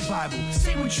hand on the Bible,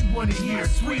 say what you want to hear.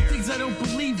 Sweet things I don't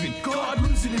believe in, God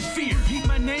losing in fear. Repeat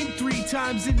my name 3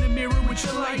 times in the mirror with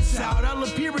your lights out. I'll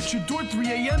appear at your door 3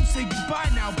 a.m. Say goodbye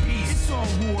now, peace. It's all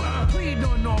war. Bleeding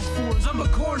on all fours. I'm a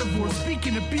carnivore.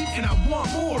 Speaking of beef, and I want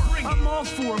more. I'm all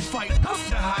for a fight. Up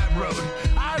the high road.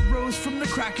 I rose from the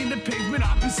crack in the pavement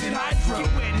opposite Hydro.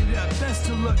 Get wetted up. Best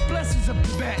of luck. Blessings up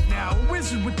the bat now. A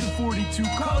wizard with the 42.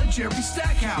 Call it Jerry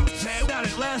Stackhouse. Out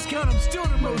at last count, I'm still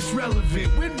the most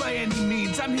relevant. Win by any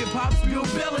means. I'm hip hop's Bill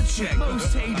Belichick.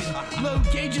 Most hated. Low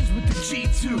gauges with the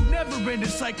G2. Never end a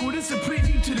cycle. This a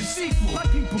preview to the sequel. My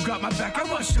people got my back. I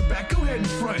watched your back. Go ahead and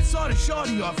front. Saw the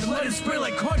shawty off and let it spray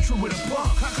like Contra with a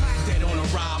bump. Dead on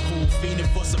arrival, fiending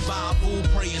for survival.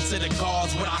 Praying to the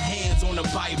gods with our hands on the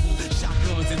Bible.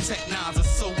 Shotguns and Tech 9s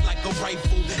assault like a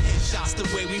rifle. Headshots the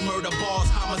way we murder bars,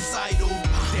 homicidal.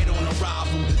 Dead on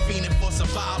arrival, fiending for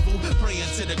survival. Praying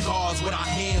to the gods with our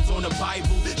hands on the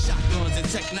Bible. Shotguns and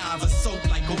Tech 9s assault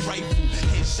like a rifle.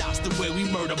 Headshots the way we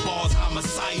murder bars,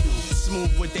 homicidal.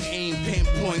 Smooth with the aim,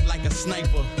 pinpoint like a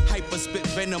sniper. Hyper spit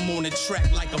venom on the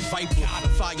track like a viper.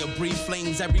 Fire breathe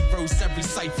flames, every verse, every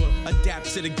cipher. Adapt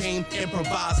to the game,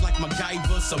 improvise like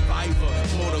MacGyver. Survivor,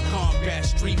 Mortal Kombat,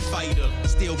 Street Fighter.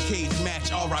 Steel cage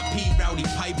match, R.I.P. Rowdy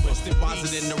Piper. Still wiser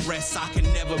than the rest, I can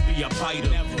never be a biter.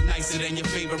 Nicer than your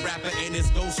favorite rapper and his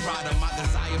Ghost Rider. My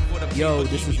desire for the Yo,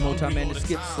 this is Multi-Man the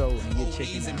Skipso, and you're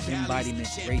checking out Embodiment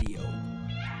Radio.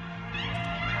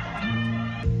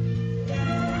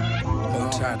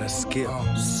 try to skip.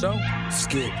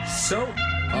 Skip.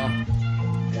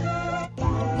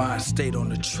 Mind stayed on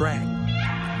the track.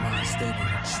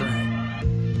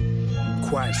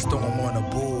 Quiet storm on the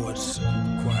boards.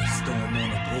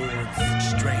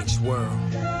 Strange world.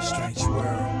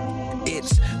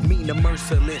 It's Mina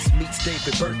Merciless meets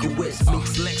David Berkowitz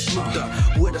meets Lex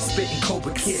Luthor with a spitting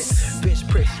cobra kiss. Bench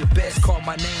press your best, call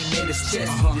my name in his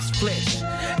chest, eat his flesh.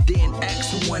 Then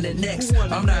ask who won the next.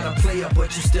 I'm not a player,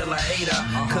 but you still a hater.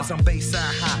 Cause I'm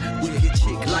Bayside high with your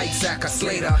chick like Zach or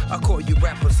Slater. I call you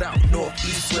rappers out north,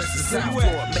 east, west, and south.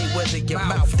 Floyd Mayweather your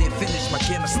mouth, then finish my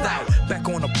Kenner style. Back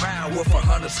on the prowl with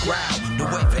 100 growl. The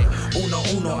way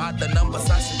uno out the numbers,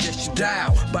 I suggest you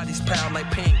dial. Bodies pound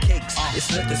like pancakes. It's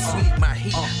nothing sweet. My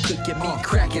heat, cook your meat,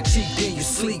 crack your teeth, then you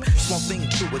sleep. Small thing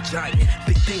to a giant,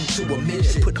 big thing to a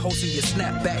midget. Put holes in your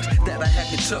snapbacks that I have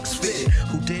your tucks fitted.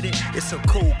 Who did it? It's a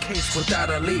cold case without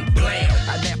a lead. Blam!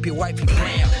 I nap your wifey,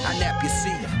 blam! I nap your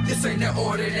seat. This ain't the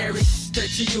ordinary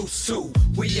that you used to.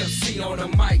 We MC on the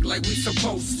mic like we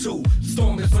supposed to.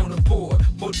 Storm is on the board,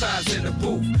 more ties in the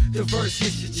booth. The verse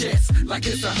hits your chest like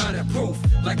it's 100 proof.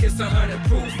 Like it's 100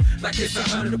 proof. Like it's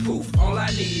 100 proof. All I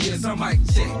need is a mic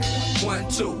check. 1,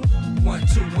 2. 1,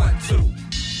 2, 1, 2.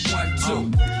 1, 2.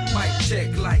 Mic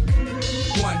check like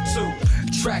 1, 2.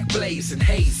 Track blazing,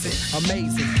 hazing,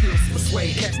 amazing. Kills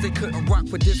persuade. Cats they couldn't rock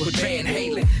with this with Van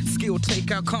Halen. Skill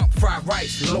takeout, comp, fried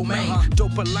rice, lo mein.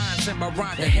 Doper lines in my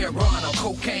rhyme, the heroin or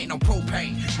cocaine on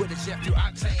propane. With a jet fuel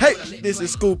octane. Hey, this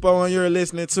is Scoopo, and you're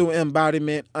listening to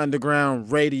Embodiment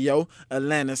Underground Radio,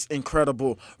 Atlanta's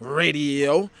incredible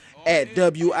radio at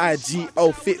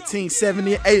WIGO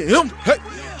 1570 AM. Hey.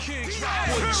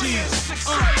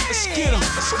 Let's get 'em.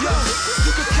 Yo,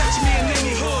 you can catch me in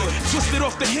any hood, twisted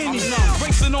off the Henny,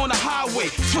 racing on the highway,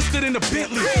 twisted in the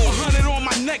Bentley, 100 on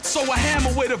my neck, so I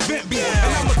hammer with a vent beat,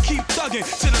 and I'ma keep thugging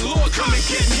till the Lord come and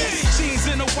get me. Jeans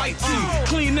in a white tee,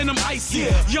 clean in them icy,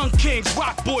 young kings,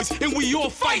 rock boys, and we all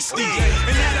feisty.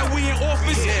 And now that we in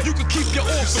office, you can keep your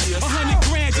office, 100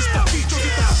 grand just to feature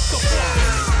the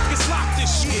fuck. It's locked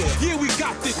this shit. Yeah, we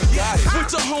got this.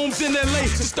 Winter homes in LA,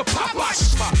 just the pop watch.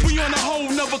 We on a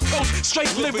whole nother coast,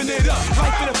 straight living it up.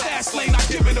 Life in the fast lane, I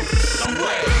give it a I'm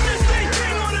ready. This thing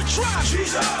on the track.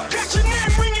 Got your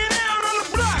name ringing out on the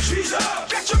block.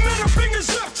 Got your middle fingers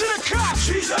up to the cops.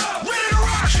 Ready to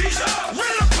rock. Ready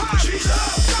to pop. This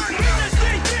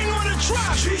thing on the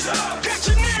track. Got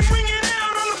your name ringing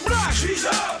out on the block.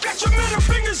 Got your middle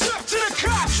fingers up to the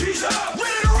cops. Ready to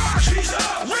rock.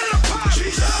 Ready to pop.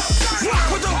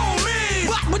 Rock with the homie,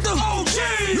 rock with the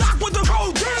OG, rock with the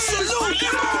whole gang. Salute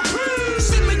MOP.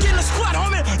 See me in the squad,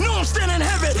 homie. Know I'm standing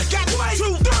heavy. Got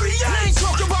 238. Ain't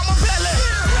talking about my belly.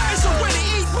 It's a way to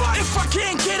eat. If I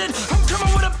can't get it, I'm coming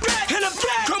with a bat and a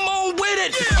bat. Come on with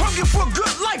it. Hungry for a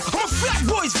good life. I'm a flat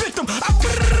boy's victim. I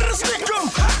stick 'em.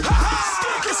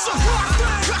 It's a rock.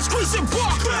 Got squeeze and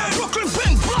bark. Brooklyn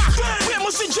Ben Block.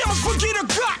 Ramos and Jammers forget a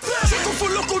got. Tickle for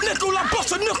local nickel. I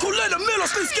bust a nickel in the middle.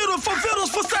 Stay scared for vittles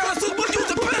for silences. We'll use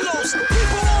the pillows.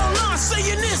 People online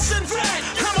saying this and that.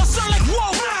 How I sound like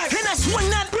whoa. And that's when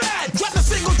that bad. Drop the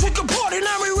single, drink a party.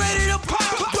 Now we ready to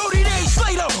pop. 30 days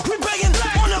later, we banging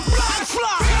on the block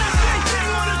fly. Thing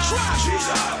on the track.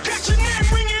 Got your name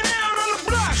ringing out on the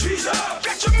block.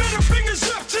 Got your middle fingers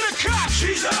up to the cops.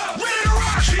 Ready to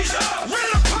rock. Ready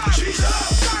to pop.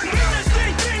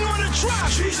 Thing on the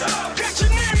track. Got your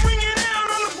name ringing out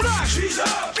on the block.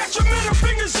 Got your middle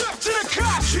fingers up to the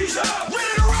cops. Ready to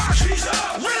rock.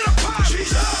 Ready to pop.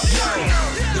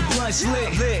 The blunt's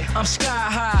lit. I'm sky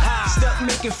high. Stuck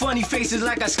making funny faces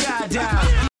like I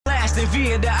skydive. Blasting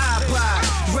via the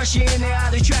iPod. Rushing in and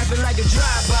out of traffic like a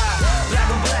drive-by. Like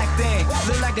a black thing,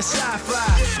 look like a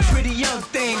sci-fi. Pretty young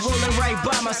thing, rolling right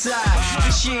by my side.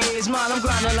 This shit is mine, I'm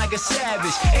grinding like a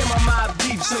savage. And my mob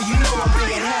deep, so you know I'm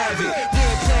bringing havoc. We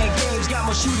ain't playing games, got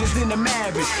more shooters than the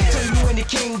Mavericks. Turn you into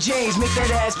King James, make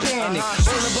that ass panic.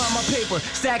 All about my paper,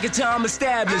 stack of time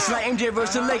established. Like MJ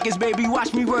versus the Lakers, baby,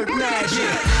 watch me work magic.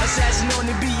 Assassin on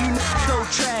the beat, you know, so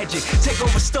tragic. Take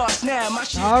over starts now, my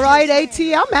shit. All right, AT,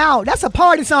 I'm out. That's a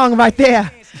party song right there.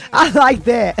 I like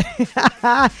that.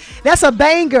 That's a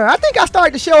banger. I think I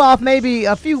started the show off maybe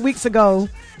a few weeks ago.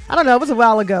 I don't know. It was a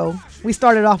while ago. We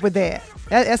started off with that.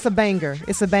 That's a banger.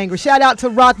 It's a banger. Shout out to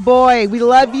Rock Boy. We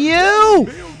love you.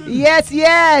 Yes,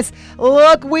 yes.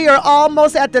 Look, we are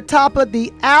almost at the top of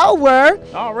the hour.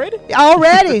 Already?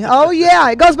 Oh, yeah.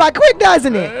 It goes by quick,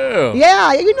 doesn't it?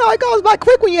 Yeah. You know, it goes by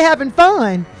quick when you're having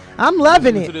fun. I'm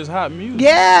loving it. To this hot music.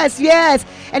 Yes, yes.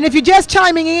 And if you're just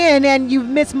chiming in and you've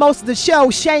missed most of the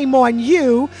show, shame on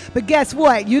you. But guess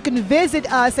what? You can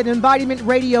visit us at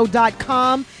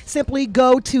embodimentradio.com. simply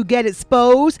go to Get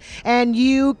Exposed, and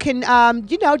you can,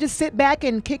 just sit back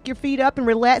and kick your feet up and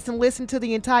relax and listen to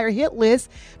the entire hit list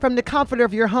from the comfort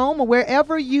of your home or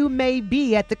wherever you may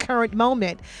be at the current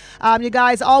moment. You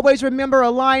guys always remember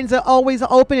our lines are always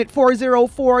open at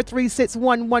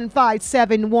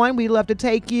 404-361-1571. We love to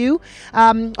take you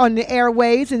on the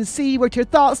airways and see what your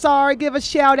thoughts are. Give a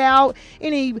shout out.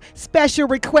 Any special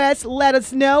requests, let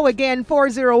us know. Again,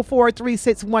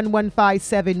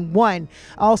 404-361-1571.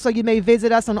 Also, you may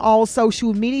visit us on all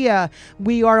social media.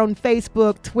 We are on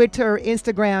Facebook, Twitter,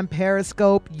 Instagram,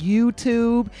 Periscope,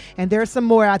 YouTube, and there's some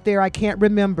more out there I can't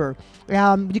remember.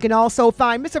 You can also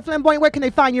find Mr. Flamboyant. Where can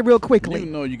they find you real quickly? You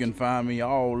know you can find me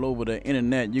all over the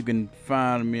internet. You can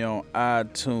find me on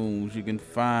iTunes. You can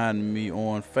find me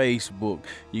on Facebook.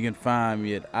 You can find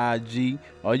me at IG.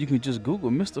 Or you can just Google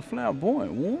Mr.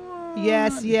 Flamboyant. What?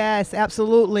 Yes,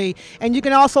 absolutely. And you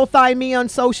can also find me on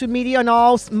social media, on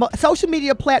all social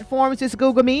media platforms. Just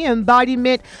Google me,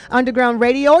 Embodiment Underground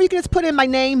Radio. Or you can just put in my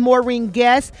name, Maureen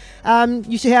Guest.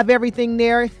 You should have everything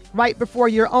there right before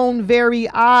your own very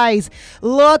eyes.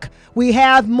 Look, we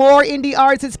have more Indie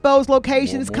Arts Exposed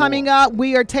locations coming up.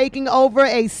 We are taking over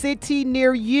a city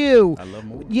near you. I love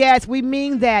more. Yes, we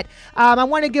mean that. I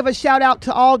want to give a shout out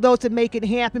to all those that make it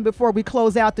happen before we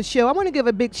close out the show. I want to give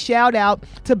a big shout out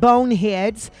to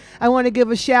Boneheads. I want to give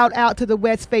a shout out to the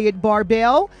West Fayette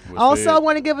Barbell. I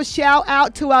want to give a shout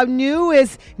out to our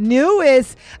newest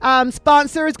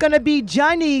sponsor. It's going to be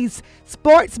Johnny's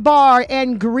Sports Bar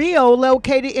and Grill,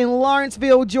 located in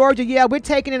Lawrenceville, Georgia. Yeah, we're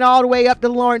taking it all the way up to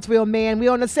Lawrenceville, man.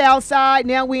 We're on the south side.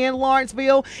 Now we're in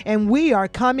Lawrenceville, and we are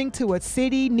coming to a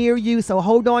city near you. So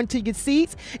hold on to your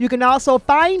seats. You can also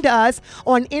find us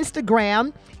on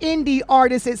Instagram, Indie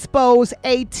Artists Exposed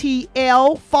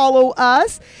ATL. Follow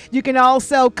us. You can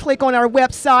also click on our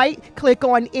website, click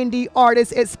on Indie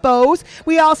Artists Exposed.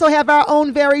 We also have our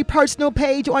own very personal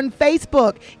page on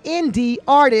Facebook, Indie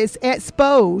Artists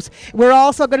Exposed. We're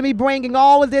also going to be bringing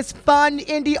all of this fun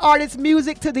indie artist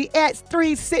music to the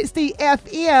X360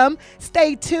 FM.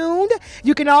 Stay tuned.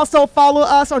 You can also follow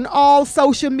us on all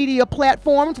social media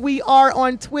platforms. We are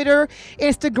on Twitter,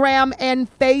 Instagram, and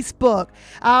Facebook.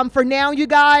 For now, you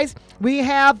guys, we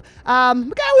got a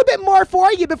little bit more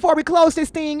for you before we close this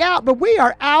thing out, but we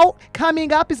are out.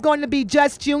 Coming up is going to be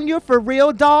Just Jr. for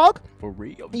Real Dog. For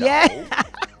real, dog. Yeah.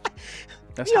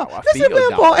 That's how I feel,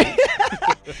 dog.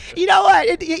 You know what?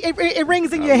 It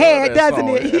rings in your head, doesn't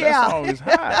it? Yeah. That song is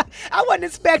hot. I wasn't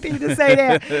expecting you to say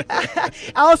that.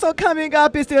 Also coming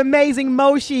up is the amazing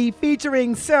Moshi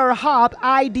featuring Sir Hop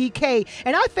IDK.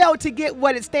 And I failed to get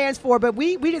what it stands for, but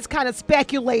we just kind of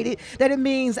speculated that it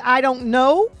means I don't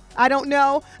know.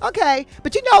 Okay.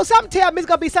 But something tell me it's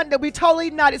going to be something that we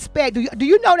totally not expect. Do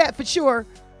you know that for sure?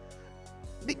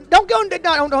 Don't give him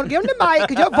the mic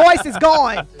because your voice is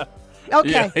gone. Okay.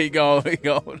 Yeah, he gone.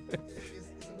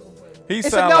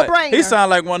 It's a no-brainer. He sound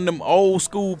like one of them old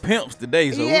school pimps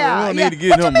today, so we don't need to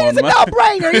get him on. It's a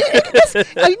no-brainer.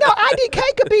 IDK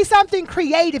could be something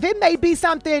creative. It may be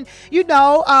something, it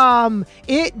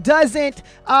doesn't,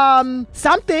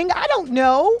 something, I don't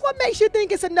know. What makes you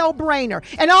think it's a no-brainer?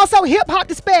 And also Hip Hop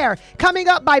Despair, coming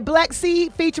up by Black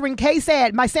Seed featuring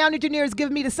K-Sad. My sound engineer is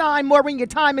giving me the sign. Maureen, your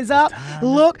time is up.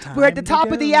 Look, we're at the top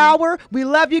of the hour. We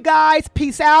love you guys.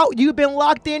 Peace out. You've been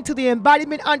locked into the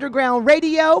Embodiment Underground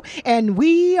Radio, and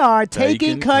we are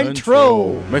taking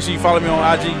control. Make sure you follow me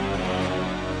on IG.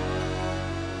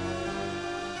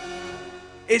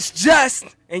 It's Just,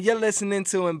 and you're listening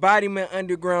to Embodiment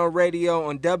Underground Radio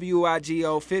on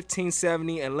WIGO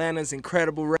 1570, Atlanta's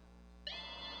incredible radio.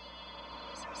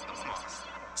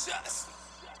 Just.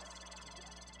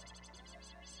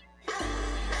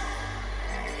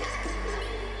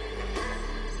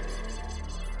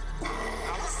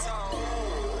 I was told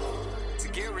to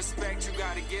get respect, you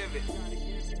gotta give it.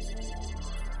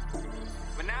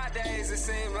 But nowadays it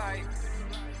seems like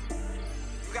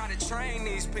you gotta train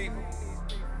these people.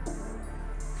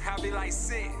 I be like,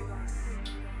 sit.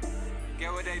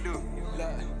 Get what they do.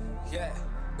 Look, yeah.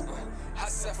 I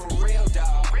said for real,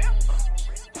 dog.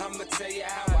 I'ma tell you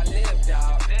how I live,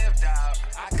 dog.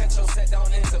 I cut your set,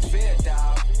 don't interfere,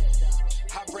 dog.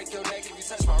 I break your neck if you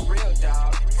touch my real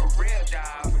dog. For real,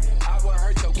 dog. I will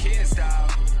hurt your kids, dog.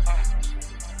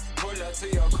 Pull up to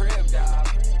your crib, dog.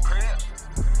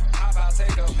 How about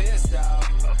take a piss, dog?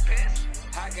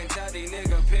 I can tell these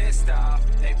niggas pissed off.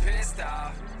 They pissed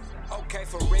off. Okay,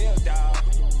 for real, dog.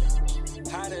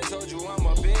 I done told you I'm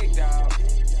a big dog.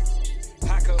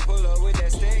 I could pull up with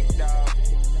that stick, dog.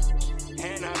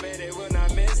 And I made it when I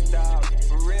missed, dog.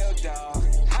 For real, dog.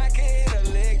 I can hit a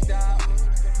lick, dog.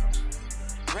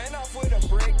 Ran off with a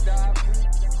brick, dog.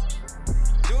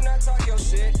 Do not talk your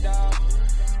shit, dog.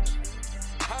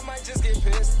 might just get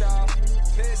pissed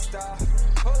off.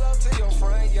 Pull up to your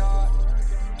front yard,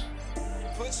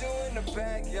 put you in the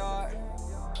backyard.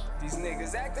 These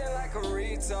niggas acting like a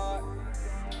retard.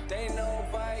 They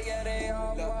nobody, yeah, they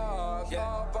all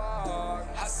bark.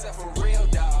 I said for real,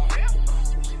 dog.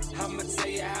 I'ma tell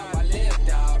you how I live,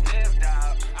 dog.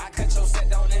 I cut your set,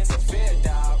 don't interfere,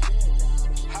 dog.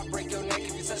 I break your neck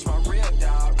if you touch my real,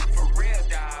 dog. For real,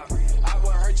 dog. I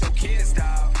won't hurt your kids,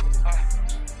 dog.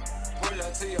 Pull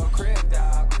up to your crib,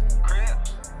 dog.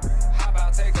 How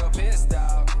about take a piss,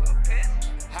 dog?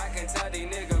 I can tell these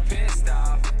niggas pissed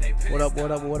off.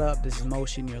 What up? This is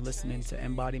Motion. You're listening to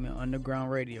Embodiment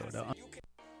Underground Radio.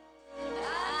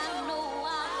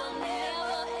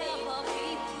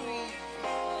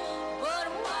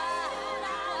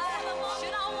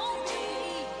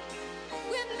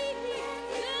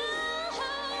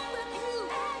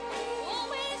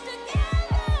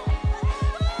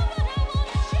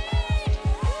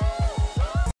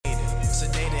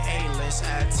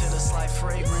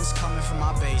 Coming from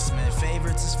my basement,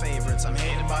 favorites is favorites. I'm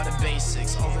hated by the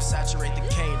basics, oversaturate the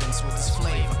cadence with this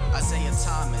flavor. Isaiah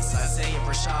Thomas, Isaiah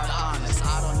Rashad Honest.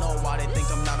 I don't know why they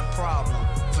think I'm not a problem.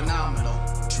 Phenomenal.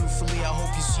 Truthfully, I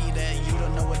hope you see that. You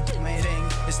don't know what thing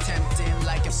is tempting,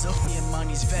 like if Sophie and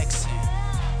money's vexing.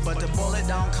 But the bullet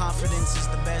down confidence is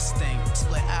the best thing.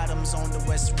 Split atoms on the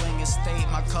West Wing estate.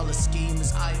 My color scheme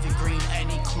is ivy green.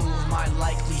 Any clue of my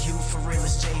likely hue for real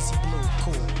is Jay-Z blue.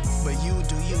 Cool. But you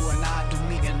do you and I do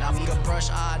me. And I'm gonna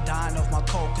brush iodine off my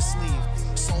coca sleeve.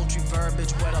 Sultry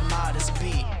verbiage where the modest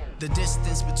beat. The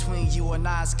distance between you and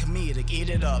I is comedic. Eat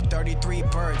it up. 33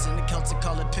 birds in the Celtic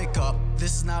colored pickup.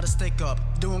 This is not a stick up.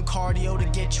 Doing cardio to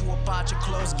get you up out your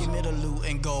clothes. Give me the loot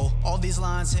and go. All these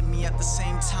lines hit me at the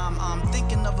same time. I'm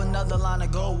thinking of another line to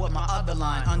go with my other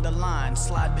line. Underline,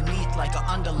 slide beneath like an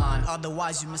underline.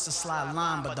 Otherwise you miss a slide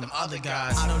line, but them other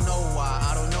guys. I don't know why.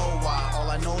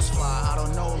 All I know is fly. I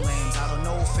don't know lanes. I don't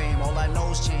know fame. All I know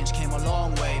is change came a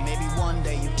long way. Maybe one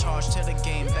day you charge to the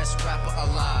game. Best rapper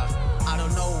alive. I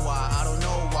don't know why.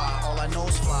 All I know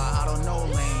is fly. I don't know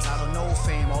lanes. I don't know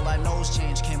fame. All I know is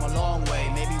change came a long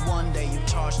way. Maybe one day you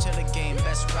charge to the game.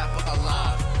 Best rapper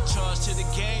alive. Charge to the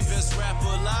game, best rapper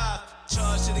alive.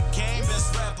 Charge to the game,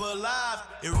 best rapper alive.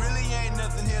 It really ain't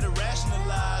nothing here to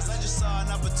rationalize. I just saw an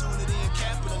opportunity and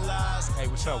capitalized. Hey,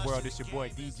 what's up, world? It's your boy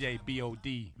DJ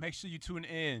BOD. Make sure you tune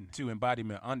in to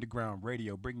Embodiment Underground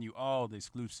Radio, bringing you all the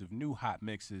exclusive new hot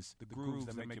mixes, the grooves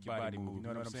that make your body move.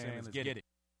 You know what I'm saying? Let's get it.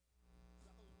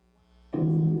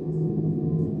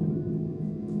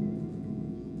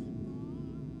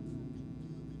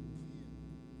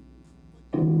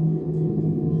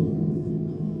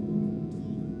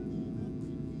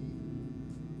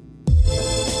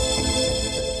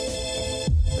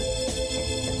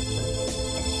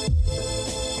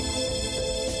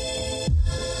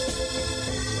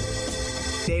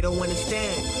 They don't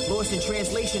understand. Lost in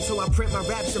translation, so I print my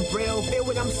raps in braille. Feel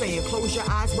what I'm saying. Close your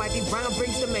eyes, Whitey Brown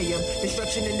brings the mayhem.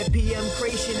 Destruction in the PM,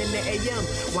 creation in the AM.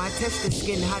 Why test the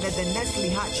skin hotter than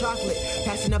Nestle hot chocolate?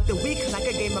 Passing up the week like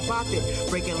a game of pop it.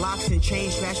 Breaking locks and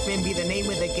chains, trash bin be the name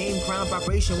of the game. Crown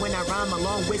vibration when I rhyme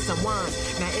along with some wine.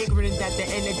 Not ignorant that the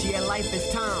energy of life is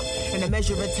time. And the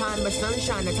measure of time is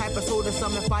sunshine. The type of soul to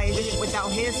summon fire shit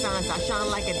without hand signs. I shine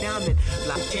like a diamond.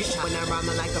 Black fish when I'm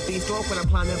rhyming like a beanstalk. When I'm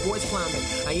climbing, voice climbing.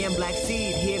 I am Black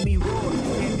Seed, hear me roar.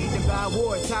 Hear me divide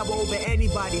war. Tower over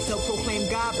anybody. Self-proclaimed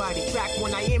God body. Track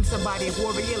when I am somebody. If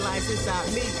warrior lies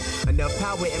inside me. Enough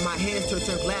power in my hands to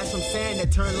turn glass from sand. To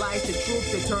turn lies to truth.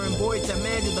 To turn void to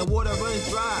man. Till the water runs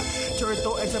dry. Turn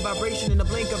thought into vibration in the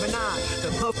blink of an eye. The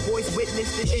puff voice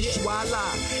witness this issue. Why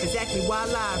lie? Exactly why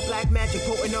lie? Black magic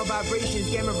potent all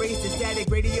vibrations. Gamma rays to static.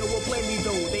 Radio will play me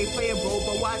though. They playing bro,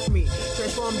 but watch me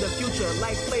transform the future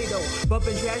like Play-Doh.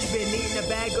 Bumping trash bin, eating a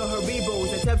bag of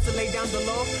Haribos. Attempts to lay down the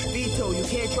law, veto. You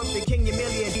can't trust the king, your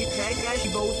million. Deep tag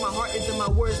Ashibos. My heart is in my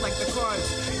words like the cards.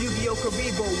 Yu-Gi-Oh!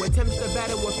 Karibo. Attempts to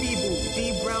battle with feeble.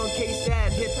 D Brown, K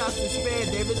Sad. Hip hop's despair.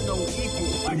 There is no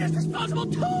equal. We're just disposable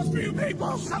tools for you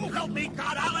people. So help me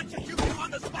God, I'll execute you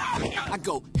on the spot. I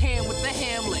go ham with the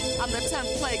Hamlet. I'm the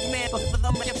 10th plague man, but for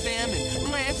them like a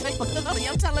famine. Man,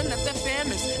 I'm telling that they're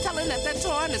famous, telling that they're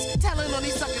torners, telling on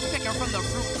these suckers picking from the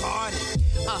fruit garden.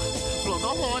 Blow the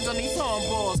horns on these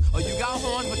hornballs, or you got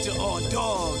horns but you're all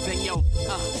dogs. And yo,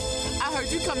 I heard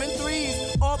you come in threes,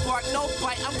 all bark, no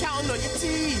bite. I'm counting on your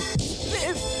teeth.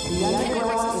 The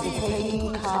Underground is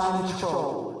taking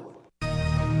control.